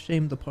at the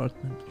same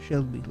department,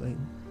 Shelby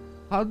Lane?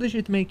 How does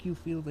it make you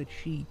feel that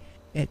she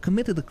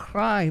committed a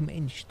crime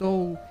and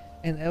stole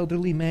an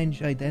elderly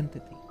man's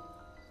identity?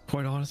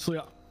 Quite honestly,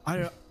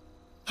 I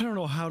don't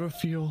know how to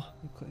feel.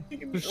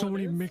 Okay. There's so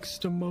many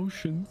mixed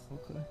emotions.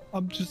 Okay.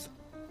 I'm just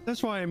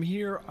That's why I'm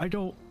here. I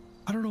don't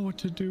know what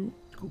to do.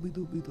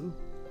 Scooby-Dooby-Doo.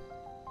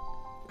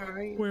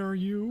 Alright. Where are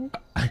you?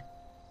 I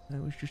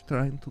was just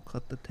trying to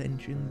cut the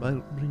tension by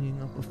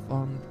bringing up a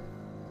fond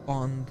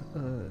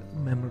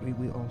memory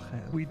we all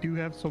have. We do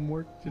have some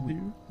work to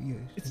do. Yes.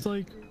 It's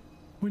like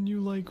when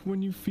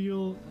you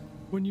feel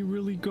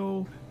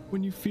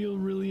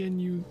really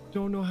and you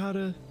don't know how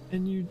to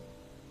and you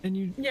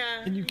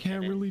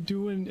can't really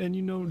do it and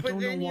you don't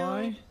know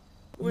why.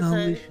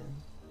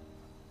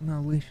 Now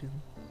listen.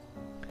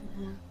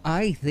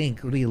 I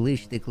think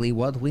realistically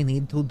what we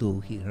need to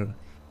do here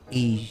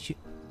is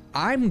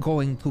I'm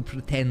going to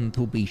pretend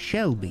to be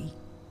Shelby,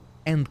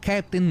 and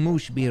Captain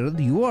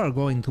Moosebeard, you are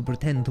going to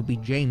pretend to be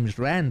James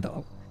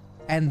Randal,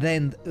 and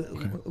then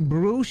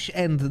Bruce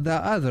and the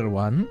other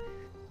one,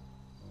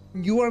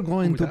 you are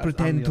going to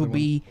pretend to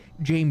be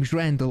James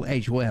Randal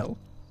as well.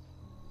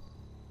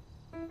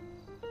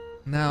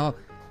 Now,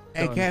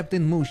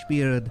 Captain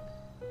Moosebeard,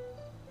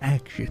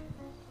 action.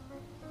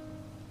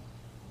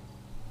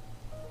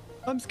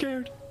 I'm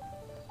scared.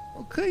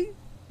 Okay,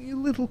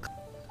 you little.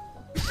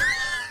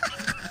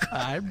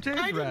 I'm James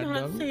I did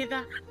Randal. not say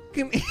that.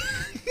 Give me.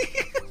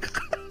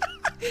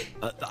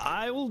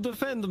 I will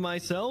defend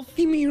myself.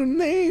 Give me your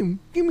name.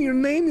 Give me your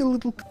name, you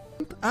little.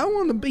 I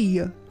want to be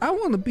you. I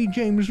want to be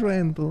James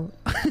Randal.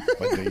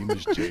 My name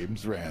is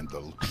James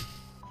Randal.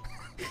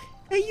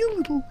 Hey, you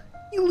little.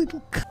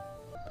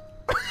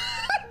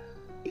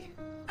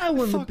 I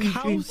want to be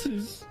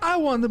James. I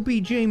want to be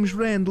James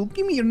Randal.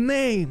 Give me your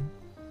name.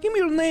 Give me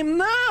your name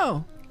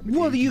now.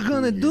 What are you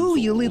gonna do,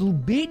 you little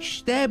bitch?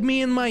 Stab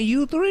me in my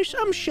uterus?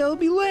 I'm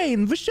Shelby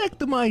Lane.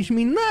 Vasectomize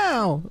me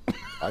now.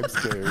 I'm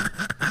scared.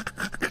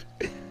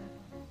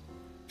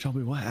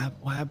 Shelby, what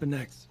happened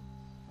next?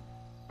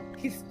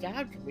 He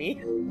stabbed me.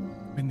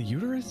 In the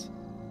uterus?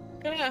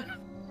 Yeah.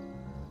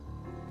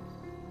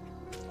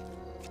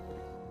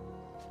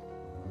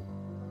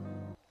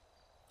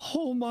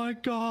 Oh my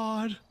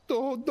God.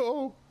 Oh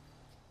no.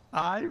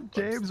 I'm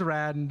James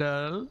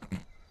Randal.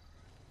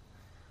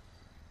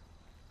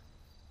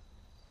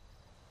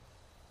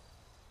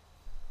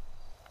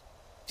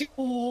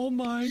 Oh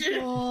my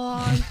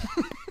God.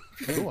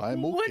 No,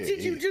 I'm okay. What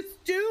did you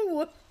just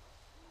do?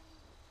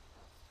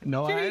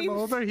 No, James. I'm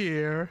over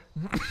here.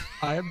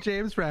 I am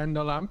James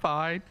Randal. I'm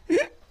fine.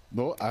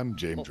 No, I'm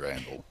James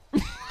Randal.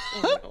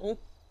 Oh,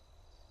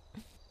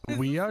 no.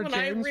 We are When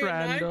James I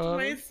Randal.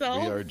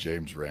 myself. We are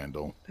James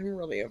Randal. I'm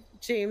really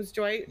James.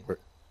 Do I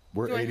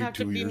We're I have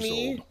to 82 be years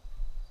me? old.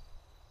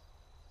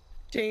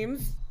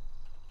 James?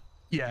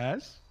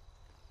 Yes.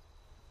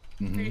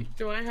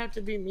 Do I have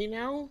to be me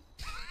now?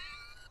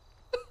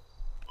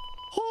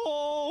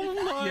 Oh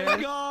my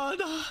Yes. God.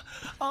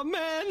 A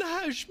man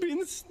has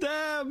been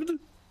stabbed.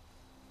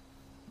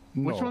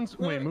 No. Which one's?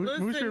 Wait,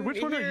 Listen, Mooser,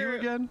 which one are you here,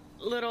 again?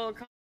 Little.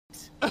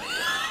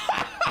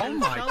 Oh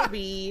my.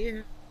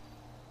 Shelby.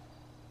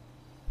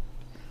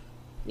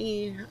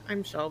 Me,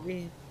 I'm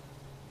Shelby.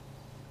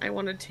 I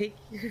want to take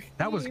your.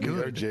 That was name. We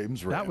are good.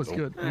 James Randal. That was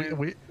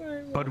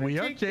good. But we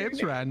are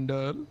James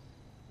Randal.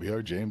 We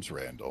are James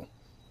Randal.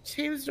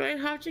 James, do I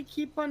have to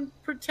keep on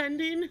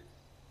pretending?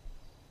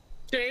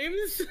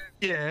 James?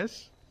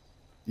 Yes.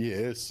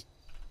 Yes.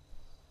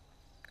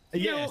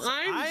 Yes, No,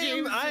 I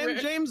am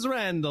James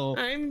Randal.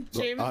 I'm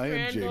James I am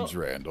Randal. James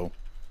Randal.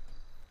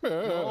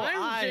 No,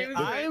 I'm James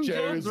I am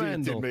James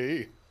Randal.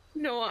 Me.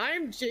 No,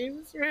 I'm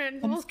James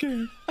Randal. I'm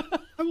scared.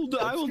 I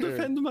will scared.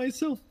 defend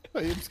myself.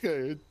 I am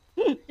scared.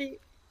 Hey,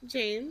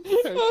 James.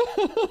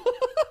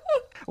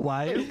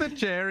 Why is the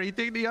chair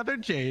eating the other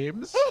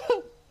James?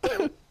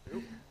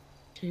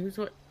 James,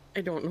 what?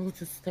 I don't know if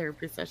this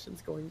therapy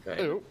session's going good.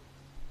 Oh.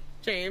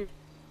 James.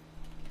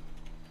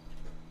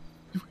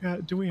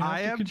 Do we have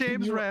I to am continue?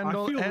 James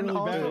Randal I feel and really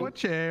also bad. a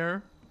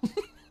chair.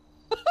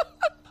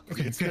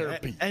 Okay, It's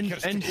therapy.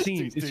 End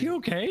scene. Is he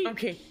okay?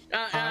 Okay.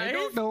 I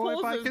don't his know if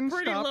pulse I is can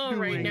pretty stop low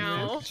right doing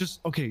now. this. Just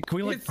okay. Can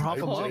we like His prop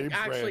him pulse- up? James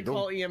actually Randal.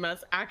 call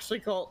EMS. Actually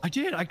call. I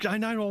did. I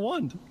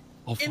 911.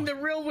 Oh, In fuck. the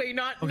real way,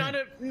 not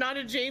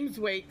a James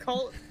way.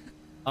 Call.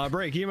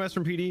 Break EMS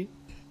from PD.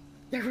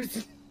 There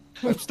was.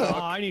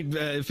 I need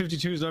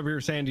 52's over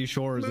here, Sandy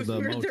Shores of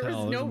the motel. There was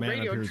There's no a man up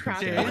radio here who's been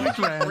traffic. stabbed. James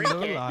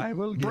Randal, I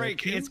will get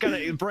Break. you. It's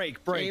gonna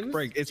break. James?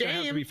 It's gonna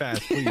have to be James?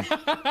 fast, please.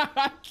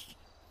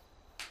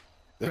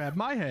 Grab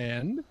my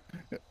hand.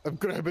 I'm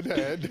grabbing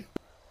head.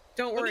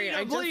 Don't worry,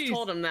 Anita, I just please.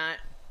 told him that.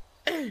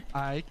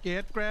 I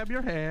can't grab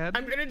your hand.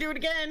 I'm gonna do it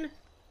again.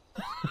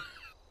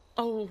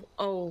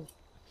 Oh.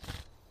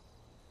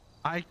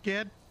 I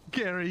can't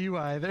carry you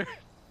either.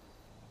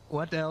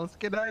 What else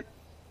can I?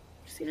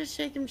 Just gonna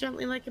shake him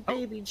gently like a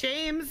baby.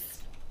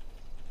 James.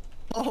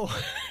 Oh,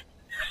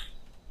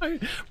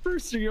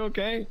 Bruce, are you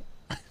okay?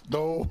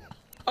 No.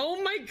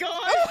 Oh my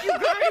God, you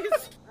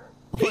guys.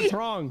 What's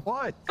wrong?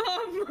 What?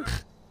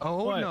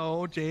 Oh What?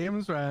 no,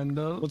 James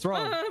Randal. What's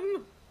wrong?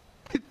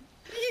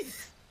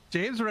 He's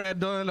James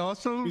Randal and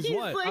also He's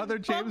what? like other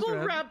James bubble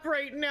Randal. wrap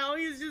right now.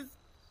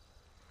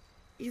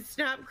 He's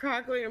snap,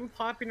 crackling, and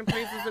popping in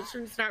places that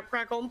shouldn't snap,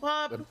 crackle, and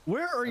pop.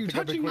 Where are you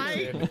touching me?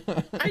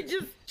 I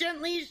just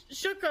gently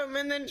shook him,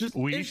 and then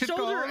his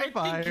shoulder, I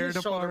think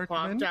his shoulder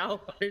popped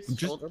out. His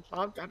shoulder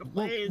popped out of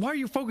place. Why are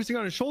you focusing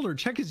on his shoulder?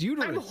 Check his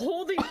uterus. I'm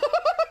holding.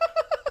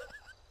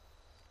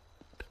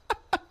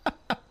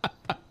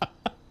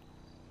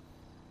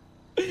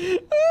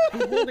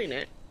 I'm holding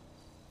it.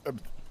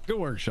 Good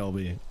work,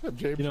 Shelby.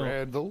 James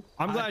Randal.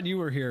 I'm glad you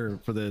were here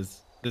for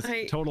this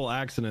total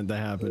accident that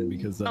happened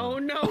because. Oh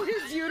no,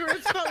 his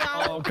uterus fell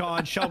out. Oh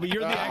God, Shelby,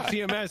 you're the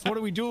XCMS. What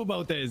do we do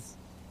about this?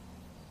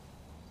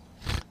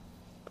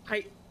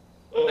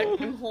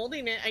 I'm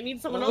holding it. I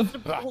need someone else to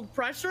hold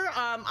pressure.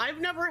 I've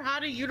never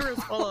had a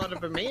uterus fall out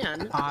of a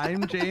man.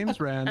 I'm James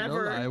Randal.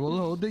 Ever. I will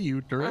hold the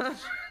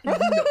uterus.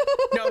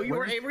 No, you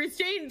are Avery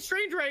Strange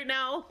right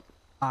now.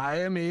 I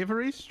am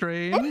Avery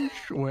Strange.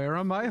 Where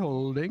am I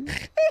holding?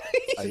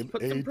 I am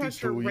Put some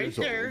pressure right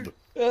there.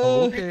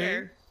 Okay. Right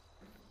there.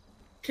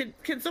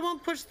 Can someone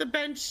push the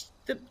bench?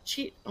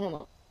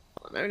 Hold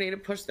on. I need to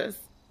push this.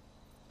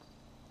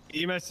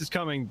 EMS is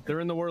coming. They're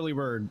in the whirly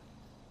bird.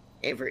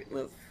 Avery,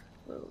 move.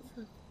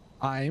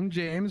 I'm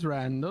James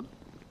Randal.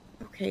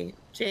 Okay,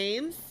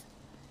 James.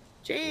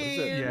 What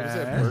is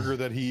that burger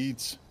that he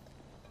eats?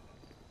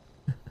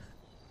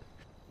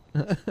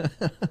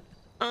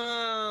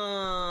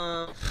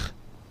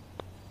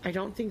 I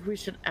don't think we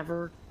should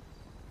ever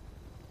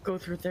go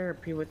through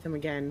therapy with him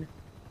again.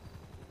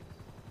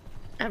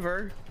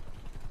 Ever.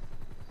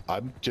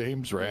 I'm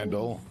James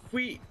Randal.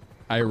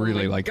 I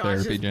really like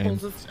therapy,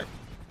 James.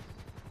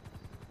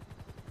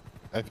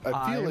 I feel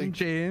I'm like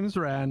James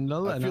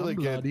Randal, and I'm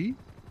bloody.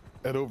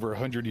 At over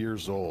 100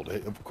 years old,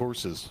 of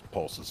course his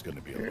pulse is going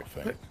to be a little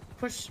faint.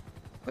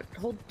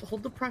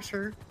 Hold the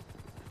pressure.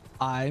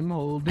 I'm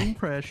holding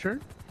pressure.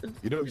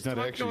 You know he's not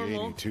actually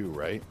normal. 82,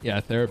 right? Yeah,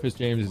 therapist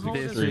James is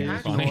This extremely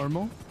is funny.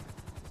 normal.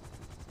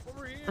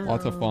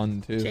 Lots of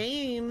fun too.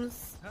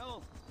 James.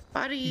 Help.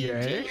 Buddy.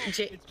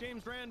 It's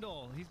James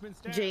Randal. He's been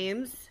stabbed.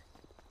 James.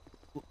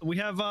 We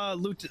have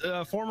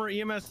former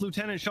EMS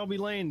Lieutenant Shelby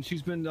Lane.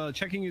 She's been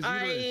checking his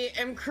uterus. I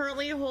am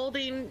currently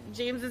holding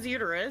James's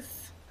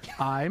uterus.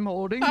 I'm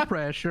holding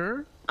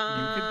pressure. You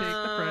can take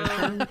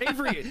the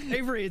pressure.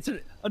 Avery, it's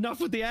enough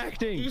with the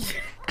acting.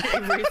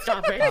 Avery,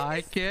 stop it. I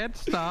can't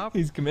stop.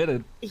 He's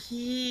committed.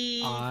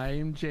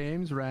 I'm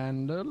James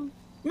Randal.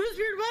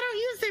 Moosebeard, why don't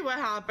you say what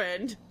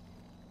happened?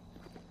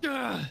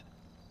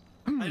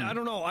 I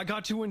don't know. I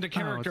got too into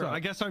character.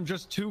 I guess I'm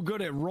just too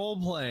good at role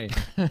play.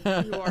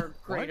 You are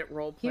great at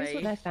role play.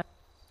 Here's what I found.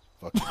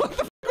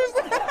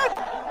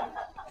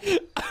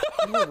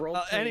 You were role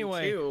playing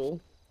Anyway. too.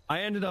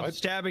 I ended up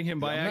stabbing him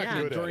by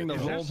accident during the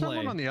role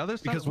play. On the other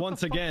side? Because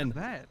once again,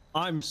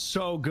 I'm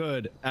so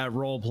good at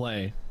role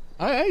play.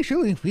 I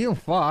actually feel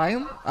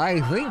fine.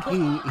 I think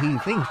he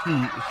thinks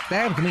he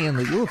stabbed me in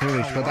the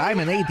uterus, but I'm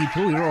an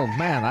 82-year-old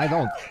man. I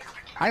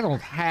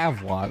don't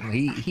have one.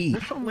 He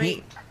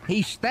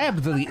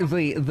stabbed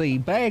the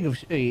bag of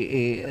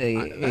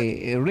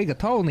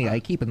rigatoni I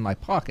keep in my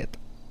pocket.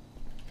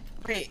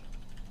 Wait,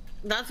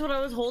 that's what I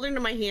was holding to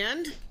my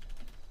hand?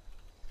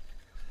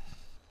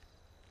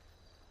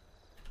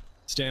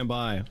 Stand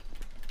by.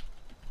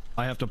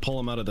 I have to pull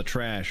him out of the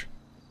trash.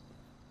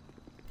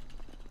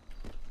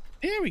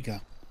 Here we go.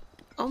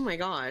 Oh my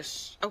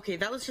gosh. Okay,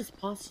 that was just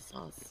pasta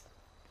sauce.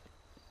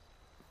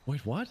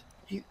 Wait, what?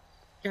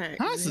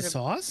 Pasta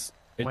sauce?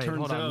 It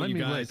turns out, you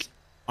guys,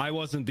 I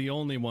wasn't the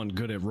only one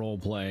good at role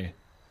play.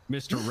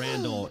 Mr.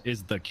 Randal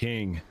is the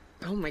king.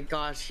 Oh my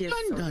gosh, he is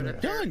so good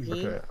at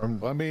therapy. Okay,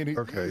 I mean, he's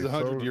a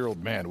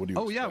 100-year-old man. What do you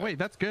Oh yeah, wait,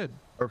 that's good.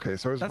 Okay,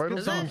 so his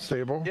vitals seem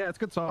stable. Yeah, it's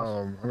good sauce.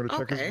 I'm gonna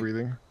check his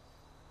breathing.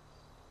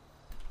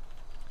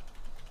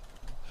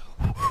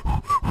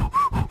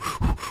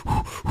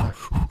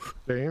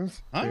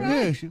 James? All right.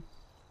 Yes. You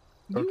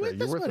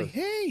with us, buddy?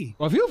 Hey.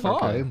 I feel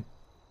fine. Okay.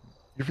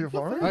 You feel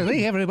fine? I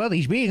think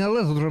everybody's being a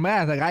little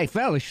dramatic. I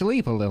fell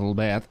asleep a little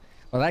bit,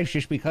 but that's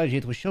just because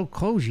it was so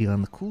cozy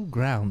on the cool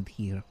ground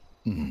here.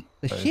 The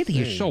city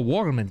is so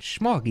warm and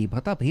smoggy,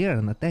 but up here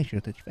in the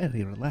desert, it's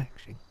very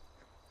relaxing.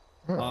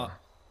 I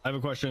have a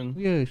question.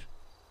 Yes.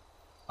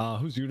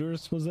 Whose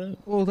uterus was that?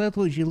 Oh, that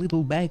was your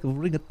little bag of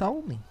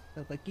rigatoni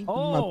that I keep in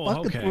my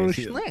pocket for a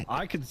snack.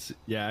 I could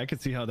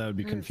see how that would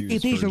be confusing.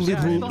 It is a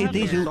little. It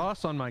is a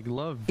sauce on my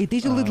glove. It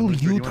is a little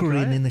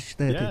uterine in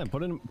aesthetic. Yeah,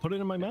 put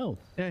it in my mouth.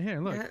 Yeah, here,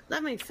 look. Yeah,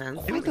 that makes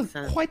sense.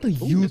 Quite a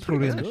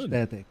uterine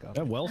aesthetic.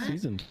 Yeah, well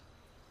seasoned.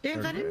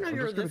 James, I didn't know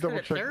you were I'm just gonna this double good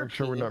at check, make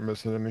sure we're therapy. not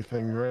missing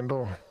anything,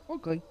 Randall.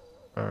 Okay.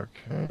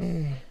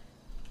 Okay.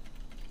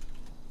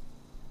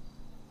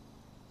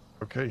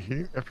 Okay,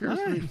 he appears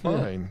to be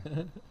fine.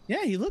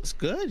 Yeah, he looks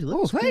good. He Oh,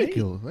 looks thank great.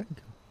 you. Thank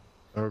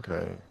you.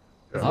 Okay.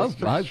 Yeah, let's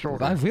check his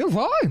shoulder. I feel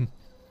fine.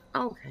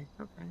 Okay.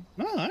 Oh,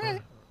 all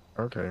right.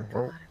 Okay,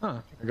 well,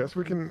 I guess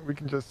we can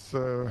just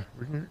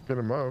we can get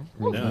him up.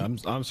 Yeah,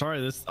 I'm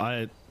sorry.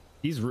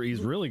 He's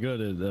really good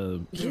at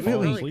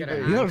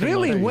You're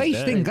really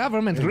wasting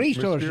government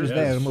resources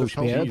there,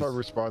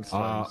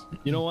 Moosebeard.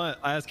 You know what?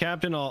 As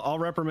captain, I'll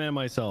reprimand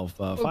myself.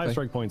 5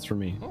 strike points for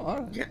me.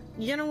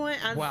 You know what?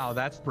 Wow,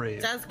 that's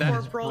brave. As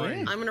corporal,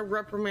 I'm gonna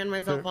reprimand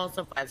myself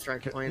also 5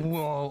 strike points.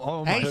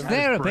 Whoa, hey,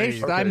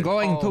 therapist, I'm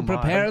going to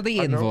prepare the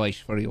invoice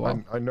for you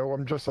all. I know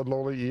I'm just a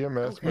lowly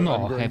EMS, but No,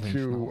 I'm going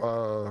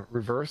to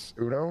reverse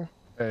Uno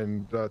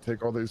and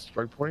take all these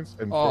strike points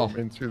and throw them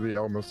into the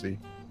LMOC.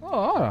 Oh,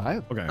 all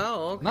right. Okay.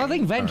 Oh, okay.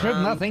 Nothing ventured,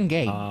 nothing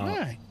gained.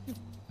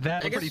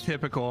 That's pretty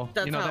typical.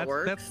 That's you know, how it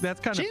works. that's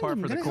kind of par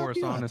for the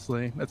course,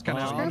 honestly. That's kind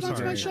of how I'm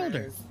sorry. my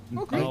shoulder.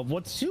 Okay.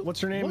 What's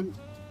your name?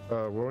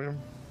 William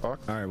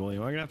Fox. All right,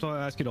 William. I'm gonna have to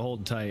ask you to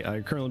hold tight.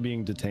 I'm currently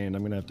being detained.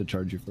 I'm gonna have to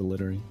charge you for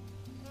littering.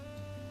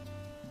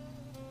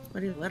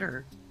 What do you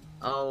litter?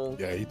 Oh.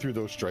 Yeah, he threw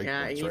those strike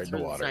points right in the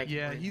water.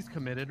 Yeah, he's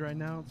committed right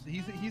now.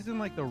 He's in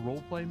like the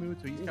role play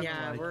mood, so he's kind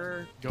of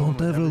like. Don't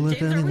ever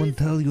let anyone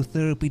tell you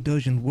therapy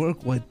doesn't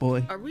work, white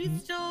boy. Are we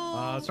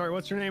still? Sorry,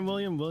 what's your name,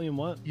 William? William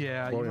what?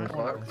 Yeah.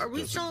 Are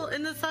we still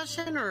in the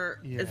session, or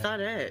is that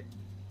it?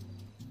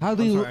 How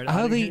do you?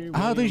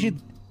 How does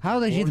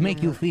it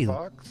make you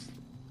feel?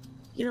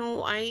 You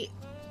know, I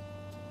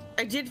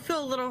did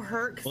feel a little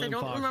hurt because I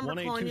don't remember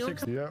calling you.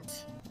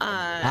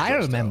 I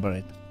remember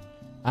it.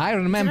 I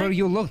remember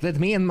you looked at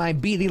me in my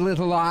beady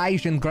little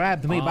eyes and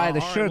grabbed me by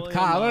the shirt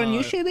collar and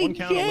you said, "Hey,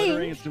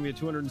 James." It's gonna be a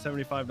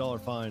 $275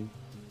 fine.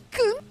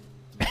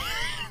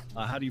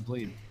 How do you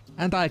plead?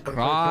 And I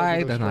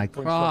cried and I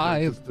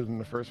cried. In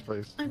the first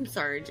place. I'm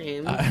sorry,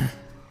 James.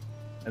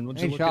 And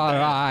would you It's look at all that?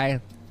 right.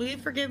 Will you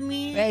forgive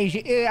me?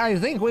 Hey, I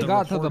think we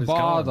got to the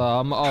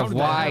bottom of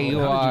why you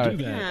are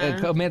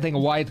committing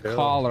white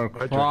collar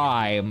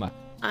crime.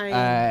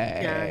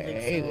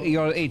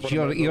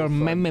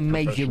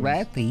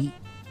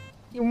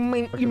 Your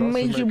majority.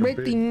 Your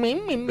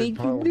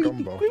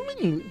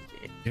majority.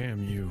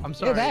 Damn you. I'm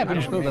sorry. It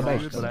happens to the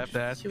best. But I have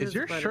to ask, is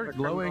your shirt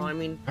glowing? I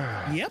mean,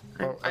 yep.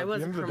 I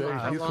was at the end of the day,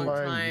 a he's long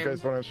fine. time. You guys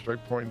don't have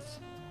strike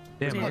points.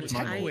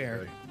 Damn,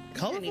 wear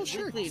colorful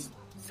shirts.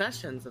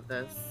 Sessions of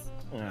this.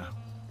 Yeah.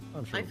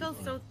 I'm sure I feel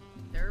so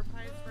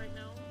therapized right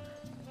now.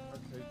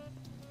 Okay.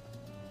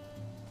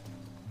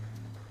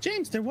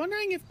 James, they're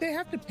wondering if they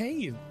have to pay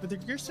you for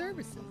your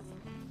services.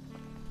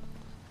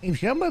 If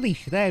somebody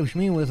stabs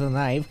me with a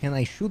knife, can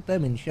I shoot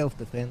them in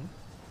self-defense?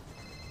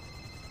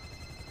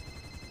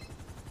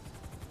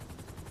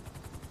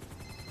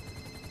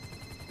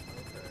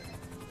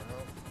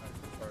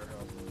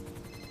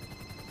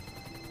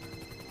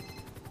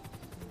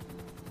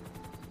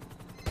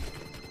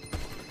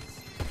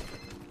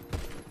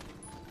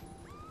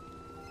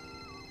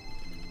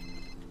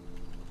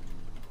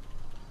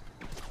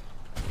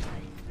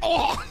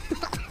 Oh!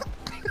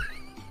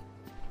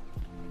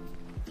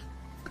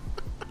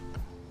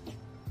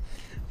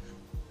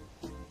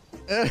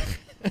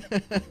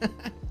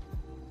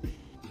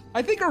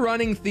 I think a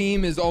running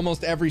theme is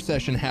almost every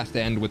session has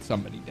to end with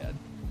somebody dead.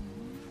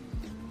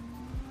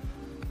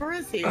 Where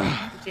is he,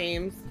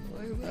 James?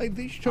 I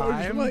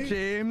discharged I'm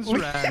James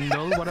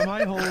Randal. What am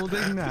I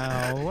holding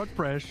now? What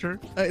pressure?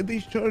 I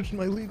discharged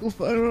my legal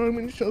firearm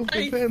in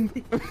self-defense.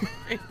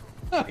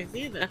 I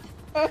see that.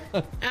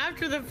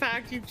 After the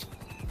fact, you.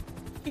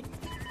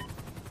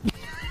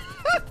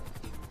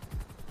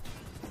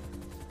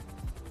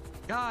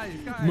 Guys.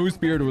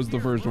 Moosebeard was the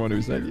first one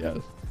who said yes.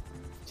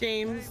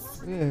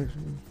 James. Yeah,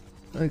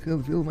 I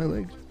can feel my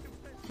legs.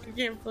 You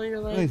can't feel your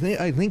legs.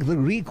 I think the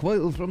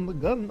recoil from the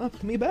gun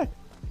knocked me back.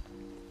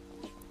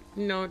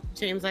 No,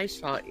 James, I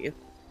shot you.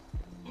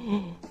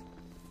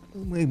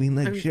 Maybe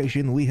next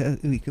session we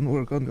can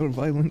work on your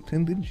violent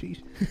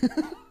tendencies.